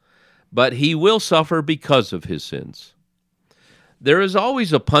sins, but he will suffer because of his sins. There is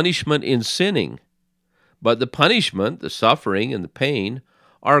always a punishment in sinning, but the punishment, the suffering, and the pain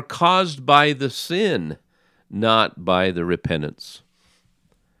are caused by the sin, not by the repentance.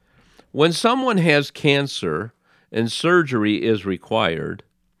 When someone has cancer and surgery is required,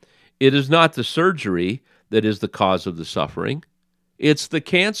 it is not the surgery that is the cause of the suffering, it's the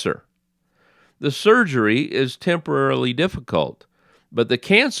cancer. The surgery is temporarily difficult, but the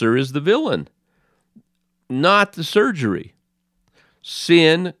cancer is the villain, not the surgery.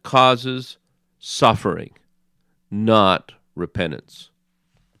 Sin causes suffering, not repentance."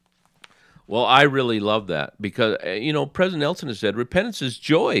 Well, I really love that because, President Nelson has said repentance is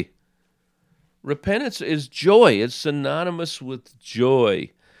joy. Repentance is joy. It's synonymous with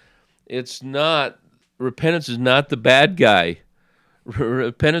joy. Repentance is not the bad guy.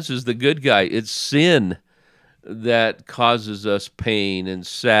 Repentance is the good guy. It's sin that causes us pain and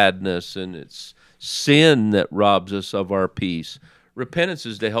sadness, and it's sin that robs us of our peace. Repentance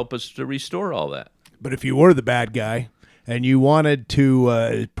is to help us to restore all that. But if you were the bad guy and you wanted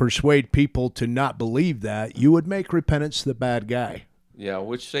to persuade people to not believe that, you would make repentance the bad guy. Yeah,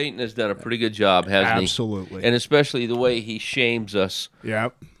 which Satan has done a pretty good job, hasn't he? Absolutely. And especially the way he shames us.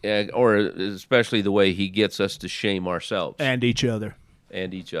 Yep. Or especially the way he gets us to shame ourselves. And each other.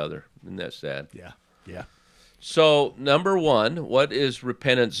 Isn't that sad? Yeah. So, number one, what is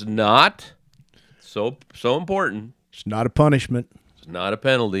repentance not? So important. It's not a punishment. It's not a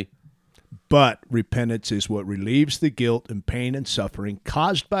penalty. But repentance is what relieves the guilt and pain and suffering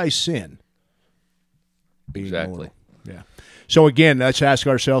caused by sin. Exactly. Mortal. Yeah. So again, let's ask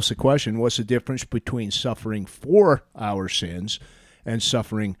ourselves the question, what's the difference between suffering for our sins and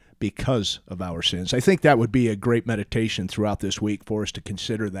suffering because of our sins? I think that would be a great meditation throughout this week for us to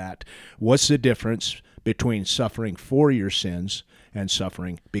consider that. What's the difference between suffering for your sins and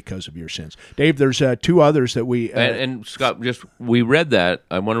suffering because of your sins? Dave, there's two others that we... And Scott, we read that.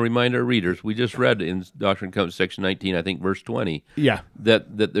 I want to remind our readers, we just read in Doctrine and Covenants, section 19, I think verse 20,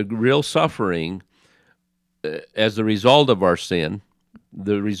 that the real suffering as the result of our sin,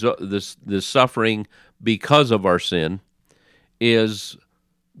 the suffering because of our sin, is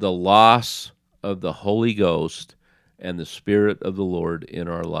the loss of the Holy Ghost and the Spirit of the Lord in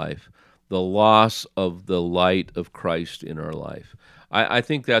our life, the loss of the light of Christ in our life. I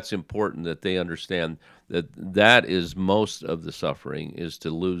think that's important that they understand that is most of the suffering, is to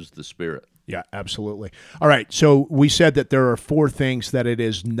lose the Spirit. Yeah, absolutely. All right, so we said that there are four things that it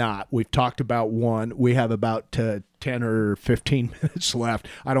is not. We've talked about one. We have about 10 or 15 minutes left.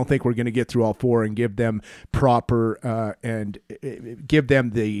 I don't think we're going to get through all four and give them proper and give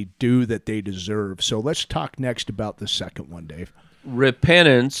them the due that they deserve. So let's talk next about the second one, Dave.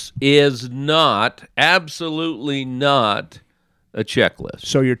 Repentance is not, absolutely not, a checklist.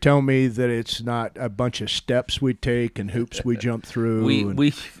 So you're telling me that it's not a bunch of steps we take and hoops we jump through?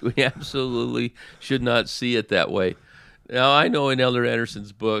 We absolutely should not see it that way. Now, I know in Elder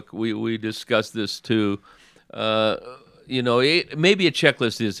Anderson's book, we discuss this too. Maybe a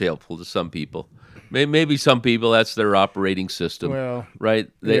checklist is helpful to some people. Maybe some people, that's their operating system, right?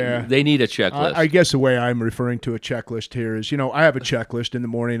 They need a checklist. I guess the way I'm referring to a checklist here is, I have a checklist in the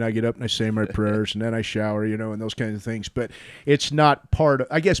morning. I get up and I say my prayers, and then I shower, and those kinds of things. But it's not part of,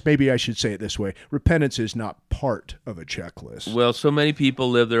 I guess maybe I should say it this way. Repentance is not part of a checklist. Well, so many people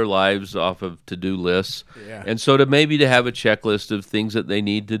live their lives off of to-do lists. Yeah. And so to have a checklist of things that they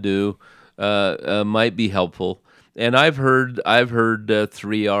need to do might be helpful. And I've heard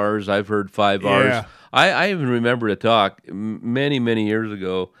 3 R's. I've heard 5 R's. Yeah. I even remember a talk many, many years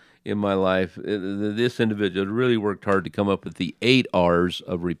ago in my life. This individual really worked hard to come up with the 8 R's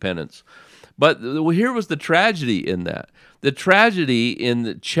of repentance. But here was the tragedy in that. The tragedy in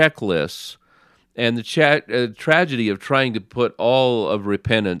the checklists and the tragedy of trying to put all of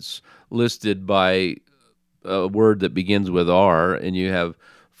repentance listed by a word that begins with R, and you have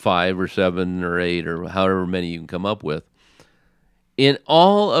 5 or 7 or 8 or however many you can come up with. In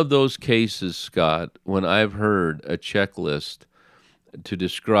all of those cases, Scott, when I've heard a checklist to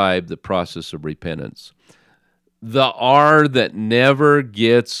describe the process of repentance, the R that never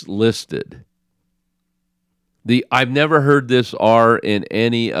gets listed I've never heard this R in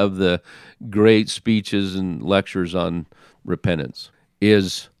any of the great speeches and lectures on repentance,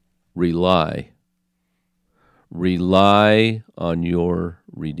 is rely. Rely on your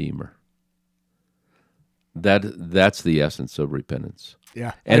Redeemer. That's the essence of repentance.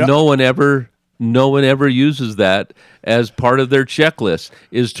 Yeah. And no one ever uses that as part of their checklist,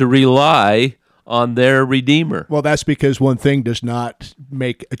 is to rely on their Redeemer. Well, that's because one thing does not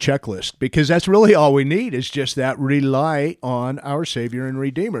make a checklist, because that's really all we need is just that rely on our Savior and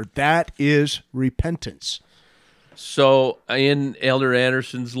Redeemer. That is repentance. So in Elder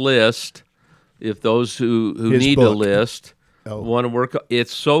Anderson's list, if those who His need book. a list want to work,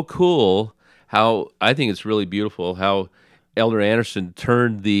 it's so cool how, I think it's really beautiful how Elder Anderson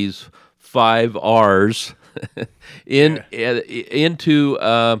turned these 5 R's into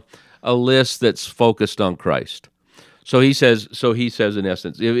a list that's focused on Christ. So he says in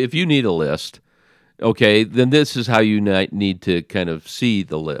essence, if you need a list, okay, then this is how you need to kind of see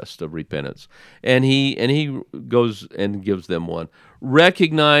the list of repentance. And he goes and gives them one.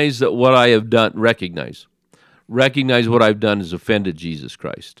 Recognize that what I have done, recognize what I've done has offended Jesus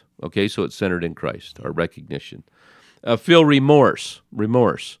Christ. Okay, so it's centered in Christ, our recognition. Feel remorse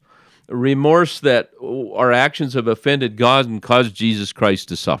that our actions have offended God and caused Jesus Christ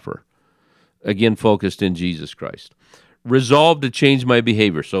to suffer. Again, focused in Jesus Christ. Resolve to change my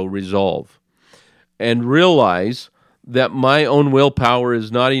behavior, so resolve. And realize that my own willpower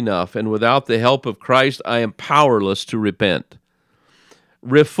is not enough, and without the help of Christ, I am powerless to repent.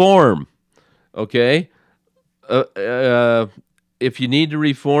 Reform, okay? If you need to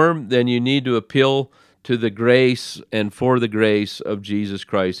reform, then you need to appeal to the grace and for the grace of Jesus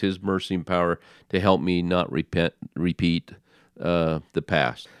Christ, His mercy and power to help me not repeat the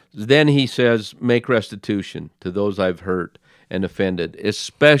past. Then he says, make restitution to those I've hurt and offended,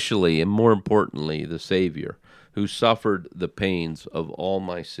 especially and more importantly, the Savior, who suffered the pains of all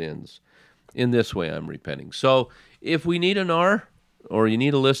my sins. In this way, I'm repenting. So if we need an R, or you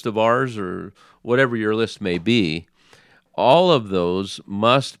need a list of R's, or whatever your list may be, all of those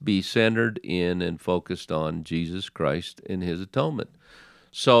must be centered in and focused on Jesus Christ and His atonement.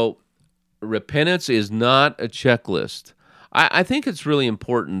 So repentance is not a checklist. I think it's really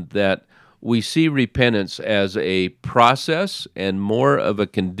important that we see repentance as a process and more of a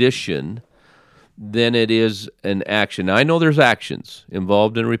condition than it is an action. Now, I know there's actions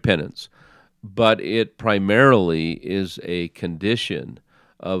involved in repentance, but it primarily is a condition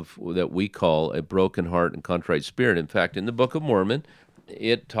of that we call a broken heart and contrite spirit. In fact, in the Book of Mormon,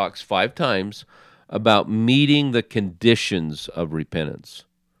 it talks 5 times about meeting the conditions of repentance,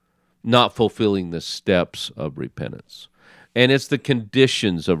 not fulfilling the steps of repentance. And it's the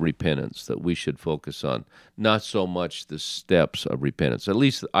conditions of repentance that we should focus on, not so much the steps of repentance. At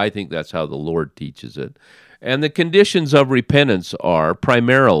least I think that's how the Lord teaches it. And the conditions of repentance are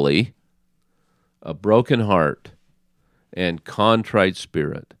primarily a broken heart and contrite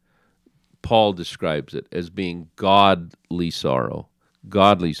spirit. Paul describes it as being godly sorrow,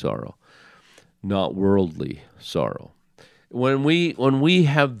 not worldly sorrow. When we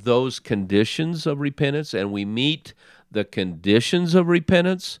have those conditions of repentance and we meet the conditions of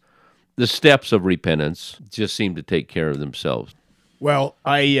repentance, the steps of repentance just seem to take care of themselves. Well,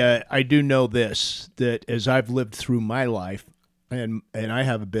 I do know this, that as I've lived through my life, and I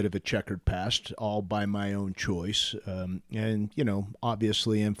have a bit of a checkered past, all by my own choice, and,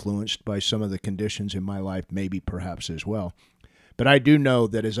 obviously influenced by some of the conditions in my life, maybe perhaps as well. But I do know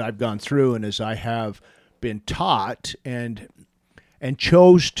that as I've gone through and as I have been taught and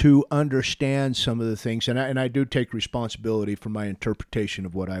chose to understand some of the things, and I do take responsibility for my interpretation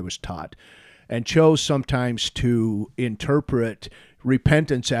of what I was taught, and chose sometimes to interpret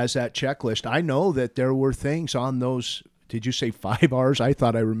repentance as that checklist. I know that there were things on those, did you say 5 R's? I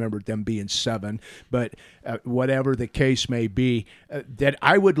thought I remembered them being 7, but whatever the case may be, that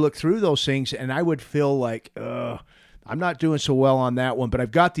I would look through those things and I would feel like, I'm not doing so well on that one, but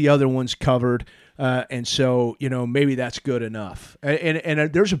I've got the other ones covered. And so, maybe that's good enough.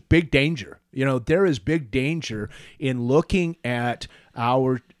 And there's a big danger. There is big danger in looking at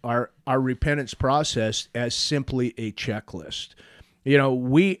our repentance process as simply a checklist.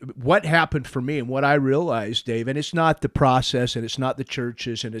 What happened for me and what I realized, Dave, and it's not the process and it's not the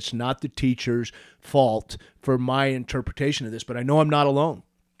churches and it's not the teachers' fault for my interpretation of this, but I know I'm not alone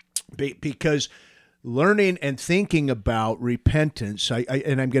because learning and thinking about repentance,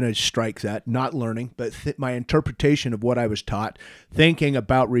 and I'm going to strike that, not learning, but my interpretation of what I was taught, thinking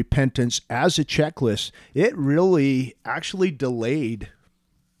about repentance as a checklist, it really actually delayed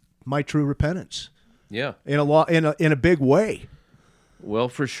my true repentance. Yeah, in a big way. Well,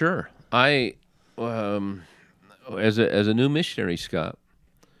 for sure. as a new missionary, Scott,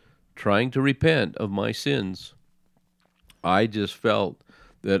 trying to repent of my sins, I just felt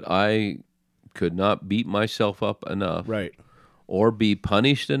that I could not beat myself up enough, Right. or be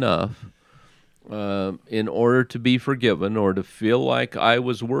punished enough in order to be forgiven or to feel like I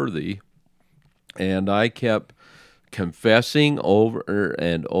was worthy. And I kept confessing over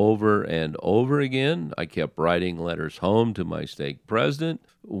and over and over again. I kept writing letters home to my stake president,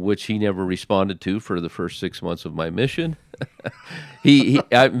 which he never responded to for the first 6 months of my mission.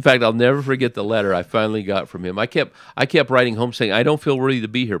 In fact, I'll never forget the letter I finally got from him. I kept writing home saying, "I don't feel worthy to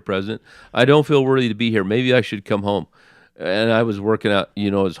be here, President. I don't feel worthy to be here. Maybe I should come home." And I was working out,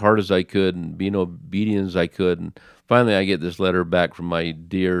 as hard as I could and being obedient as I could. And finally, I get this letter back from my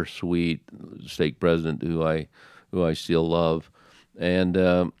dear, sweet stake president, who I still love, and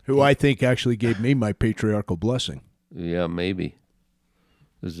Who I think actually gave me my patriarchal blessing. yeah, maybe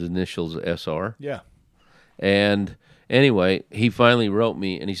his initials SR. Yeah. And anyway, he finally wrote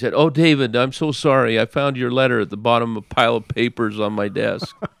me, and he said, "Oh, David, I'm so sorry. I found your letter at the bottom of a pile of papers on my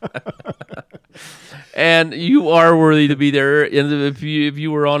desk." And you are worthy to be there. And if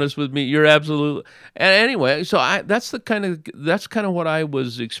you were honest with me, you're absolutely. And anyway, so that's kind of what I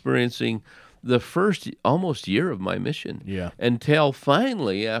was experiencing the first almost year of my mission. Yeah. Until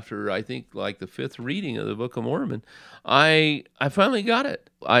finally, after I think like the 5th reading of the Book of Mormon, I finally got it.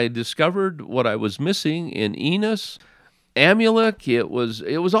 I discovered what I was missing in Enos, Amulek. It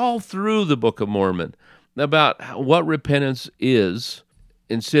was all through the Book of Mormon about what repentance is,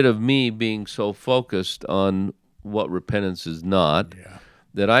 instead of me being so focused on what repentance is not. Yeah.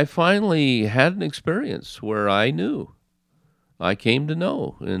 That I finally had an experience where I came to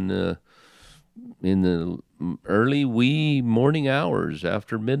know in the early wee morning hours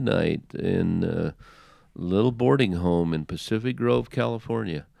after midnight in a little boarding home in Pacific Grove,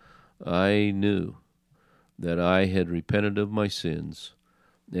 California. I knew that I had repented of my sins,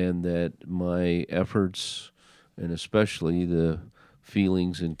 and that my efforts, and especially the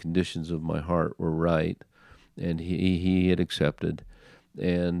feelings and conditions of my heart, were right, and he had accepted,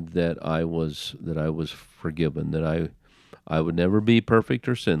 and that I was forgiven, that I would never be perfect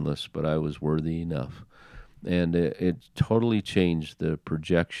or sinless, but I was worthy enough. And it totally changed the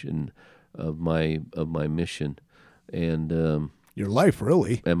projection of my mission, and Your life,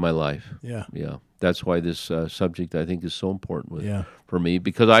 really. and my life. Yeah. Yeah. That's why this subject, I think, is so important Yeah. for me,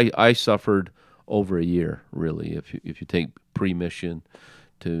 because I suffered over a year, really. If you take pre-mission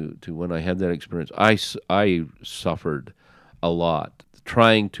to when I had that experience, I suffered a lot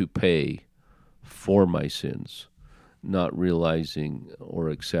trying to pay for my sins, not realizing or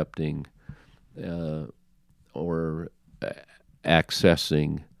accepting or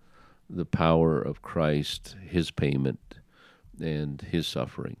accessing the power of Christ, his payment, and his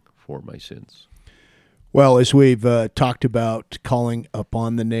suffering for my sins. Well, as we've talked about calling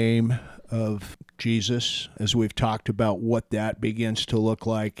upon the name of Jesus, as we've talked about what that begins to look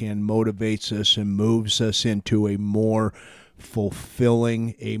like and motivates us and moves us into a more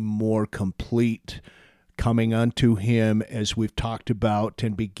fulfilling, a more complete coming unto him, as we've talked about,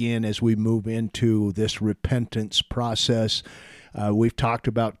 and begin as we move into this repentance process. We've talked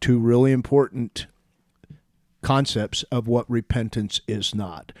about two really important concepts of what repentance is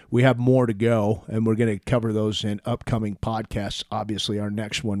not. We have more to go, and we're going to cover those in upcoming podcasts. Obviously, our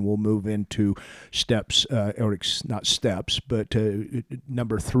next one will move into steps, or not steps, but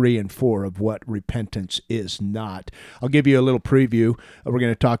number 3 and 4 of what repentance is not. I'll give you a little preview. We're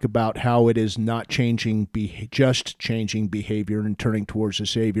going to talk about how it is not just changing behavior and turning towards the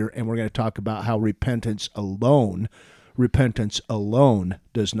Savior, and we're going to talk about how repentance alone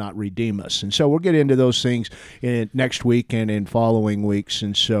does not redeem us. And so we'll get into those things in next week and in following weeks.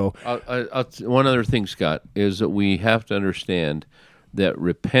 And so one other thing, Scott, is that we have to understand that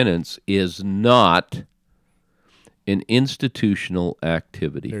repentance is not an institutional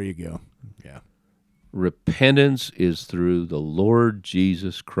activity. there you go. Yeah. Repentance is through the Lord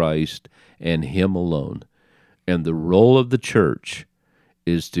Jesus Christ and him alone. And the role of the church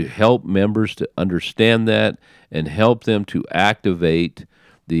is to help members to understand that and help them to activate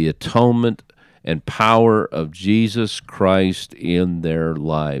the atonement and power of Jesus Christ in their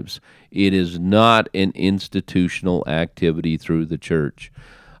lives. It is not an institutional activity through the church.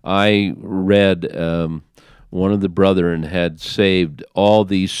 I read one of the brethren had saved all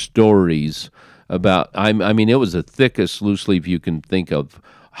these stories about, I mean, it was the thickest loose leaf you can think of,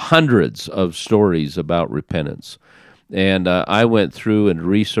 hundreds of stories about repentance. And I went through and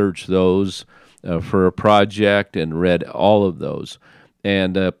researched those for a project and read all of those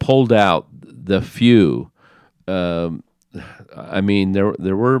and pulled out the few I mean,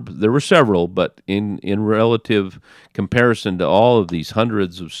 there were several, but in relative comparison to all of these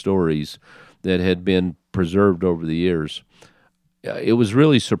hundreds of stories that had been preserved over the years, it was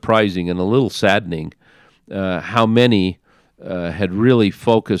really surprising and a little saddening how many had really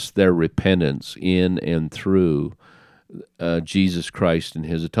focused their repentance in and through Jesus Christ and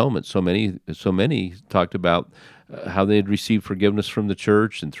His atonement. So many talked about how they had received forgiveness from the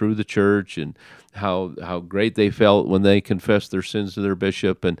church and through the church, and how great they felt when they confessed their sins to their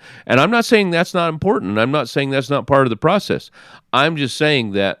bishop. And I'm not saying that's not important. I'm not saying that's not part of the process. I'm just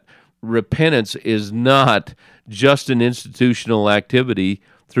saying that repentance is not just an institutional activity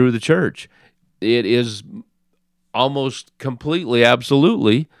through the church. It is almost completely,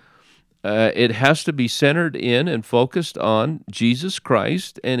 absolutely, it has to be centered in and focused on Jesus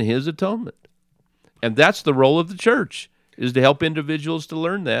Christ and His atonement. And that's the role of the church, is to help individuals to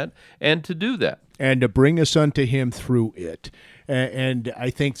learn that and to do that. And to bring us unto Him through it. And I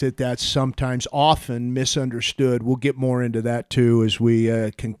think that that's sometimes often misunderstood. We'll get more into that too as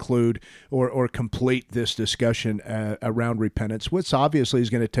we conclude or complete this discussion around repentance, which obviously is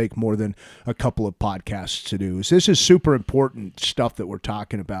going to take more than a couple of podcasts to do. This is super important stuff that we're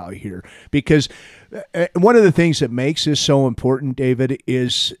talking about here, because one of the things that makes this so important, David,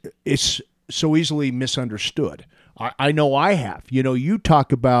 is it's so easily misunderstood. I know I have. You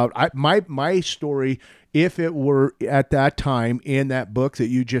talk about my story. If it were at that time in that book that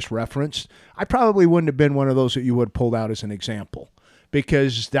you just referenced, I probably wouldn't have been one of those that you would have pulled out as an example,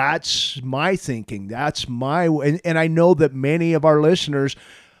 because that's my thinking. That's and I know that many of our listeners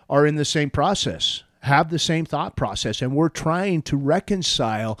are in the same process, have the same thought process, and we're trying to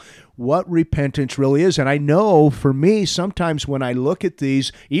reconcile what repentance really is. And I know for me, sometimes when I look at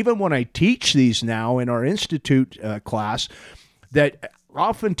these, even when I teach these now in our Institute class, that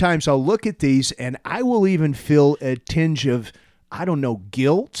oftentimes I'll look at these and I will even feel a tinge of,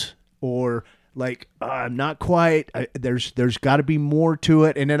 guilt, or like, I'm not quite, there's got to be more to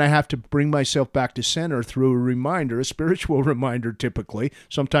it. And then I have to bring myself back to center through a reminder, a spiritual reminder typically.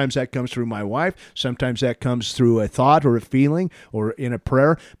 Sometimes that comes through my wife. Sometimes that comes through a thought or a feeling or in a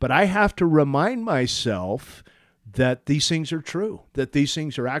prayer. But I have to remind myself that these things are true, that these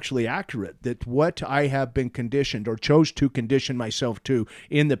things are actually accurate, that what I have been conditioned or chose to condition myself to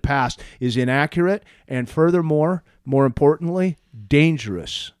in the past is inaccurate, and furthermore, more importantly,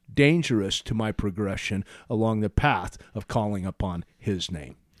 dangerous to my progression along the path of calling upon His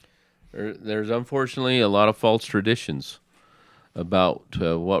name. There's unfortunately a lot of false traditions about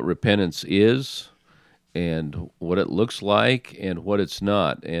what repentance is and what it looks like and what it's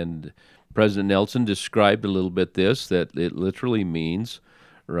not. And President Nelson described a little bit that it literally means,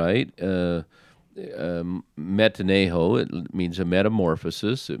 right, metaneho. It means a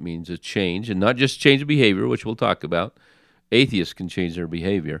metamorphosis. It means a change, and not just change of behavior, which we'll talk about. Atheists can change their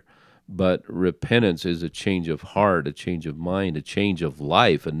behavior, but repentance is a change of heart, a change of mind, a change of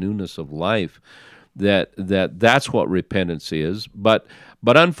life, a newness of life. That's what repentance is. But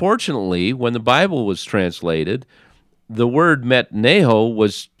unfortunately, when the Bible was translated, the word metneho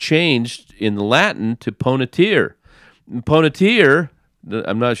was changed in Latin to ponetir. Ponetir,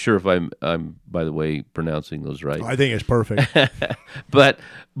 I'm not sure if I'm by the way pronouncing those right. I think it's perfect. But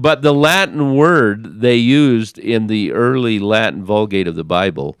the Latin word they used in the early Latin Vulgate of the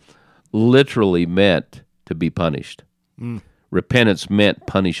Bible literally meant to be punished. Repentance meant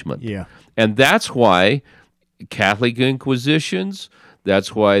punishment. Yeah. And that's why Catholic inquisitions,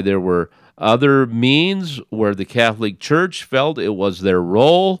 that's why there were other means where the Catholic Church felt it was their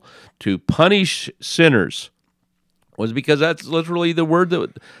role to punish sinners, was because that's literally the word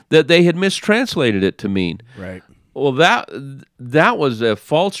that they had mistranslated it to mean. Right. Well, that was a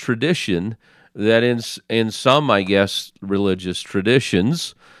false tradition that in some, I guess, religious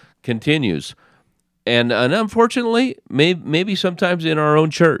traditions continues. And unfortunately, maybe sometimes in our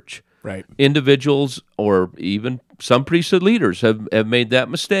own church, right, individuals or even some priesthood leaders have made that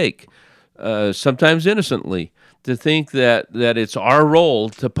mistake. Sometimes innocently, to think that it's our role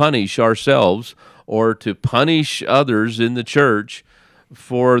to punish ourselves or to punish others in the church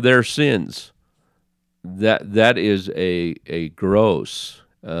for their sins. That is a gross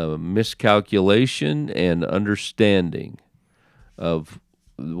miscalculation and understanding of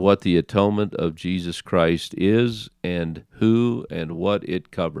what the atonement of Jesus Christ is and who and what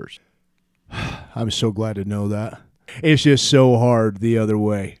it covers. I'm so glad to know that. It's just so hard the other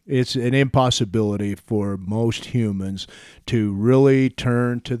way. It's an impossibility for most humans to really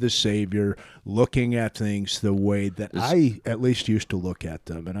turn to the Savior, looking at things the way that I at least used to look at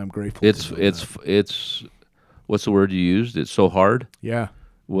them, and I'm grateful. It's what's the word you used? It's so hard. Yeah.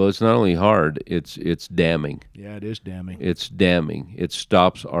 Well, it's not only hard, it's damning. Yeah, it is damning. It's damning. It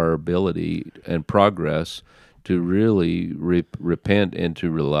stops our ability and progress to really repent and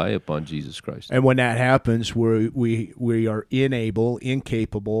to rely upon Jesus Christ. And when that happens, we are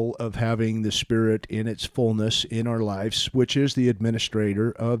incapable of having the Spirit in its fullness in our lives, which is the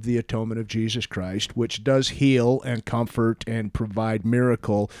administrator of the atonement of Jesus Christ, which does heal and comfort and provide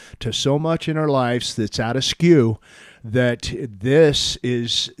miracle to so much in our lives that's out of skew, that this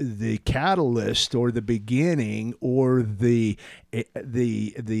is the catalyst or the beginning or the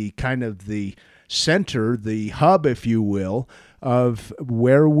kind of the center, the hub, if you will, of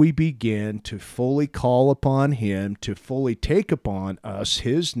where we begin to fully call upon Him, to fully take upon us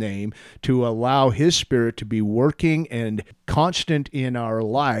His name, to allow His Spirit to be working and constant in our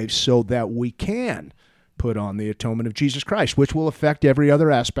lives so that we can put on the atonement of Jesus Christ, which will affect every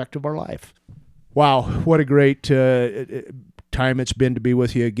other aspect of our life. Wow, what a great time it's been to be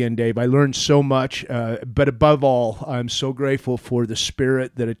with you again, Dave. I learned so much, but above all, I'm so grateful for the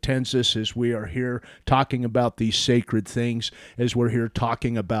Spirit that attends us as we are here talking about these sacred things, as we're here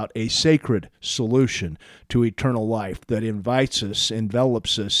talking about a sacred solution to eternal life that invites us,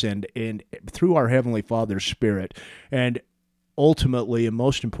 envelops us, and through our Heavenly Father's Spirit, and ultimately and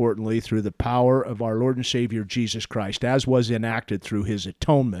most importantly through the power of our Lord and Savior Jesus Christ, as was enacted through His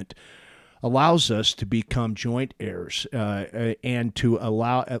atonement, allows us to become joint heirs and to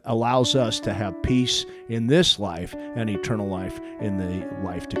allows us to have peace in this life and eternal life in the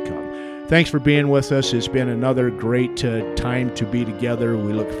life to come. Thanks for being with us. It's been another great time to be together.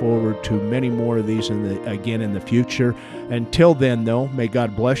 We look forward to many more of these again in the future. Until then, though, may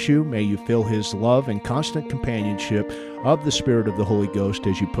God bless you. May you feel His love and constant companionship of the Spirit of the Holy Ghost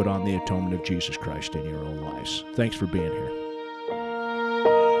as you put on the atonement of Jesus Christ in your own lives. Thanks for being here.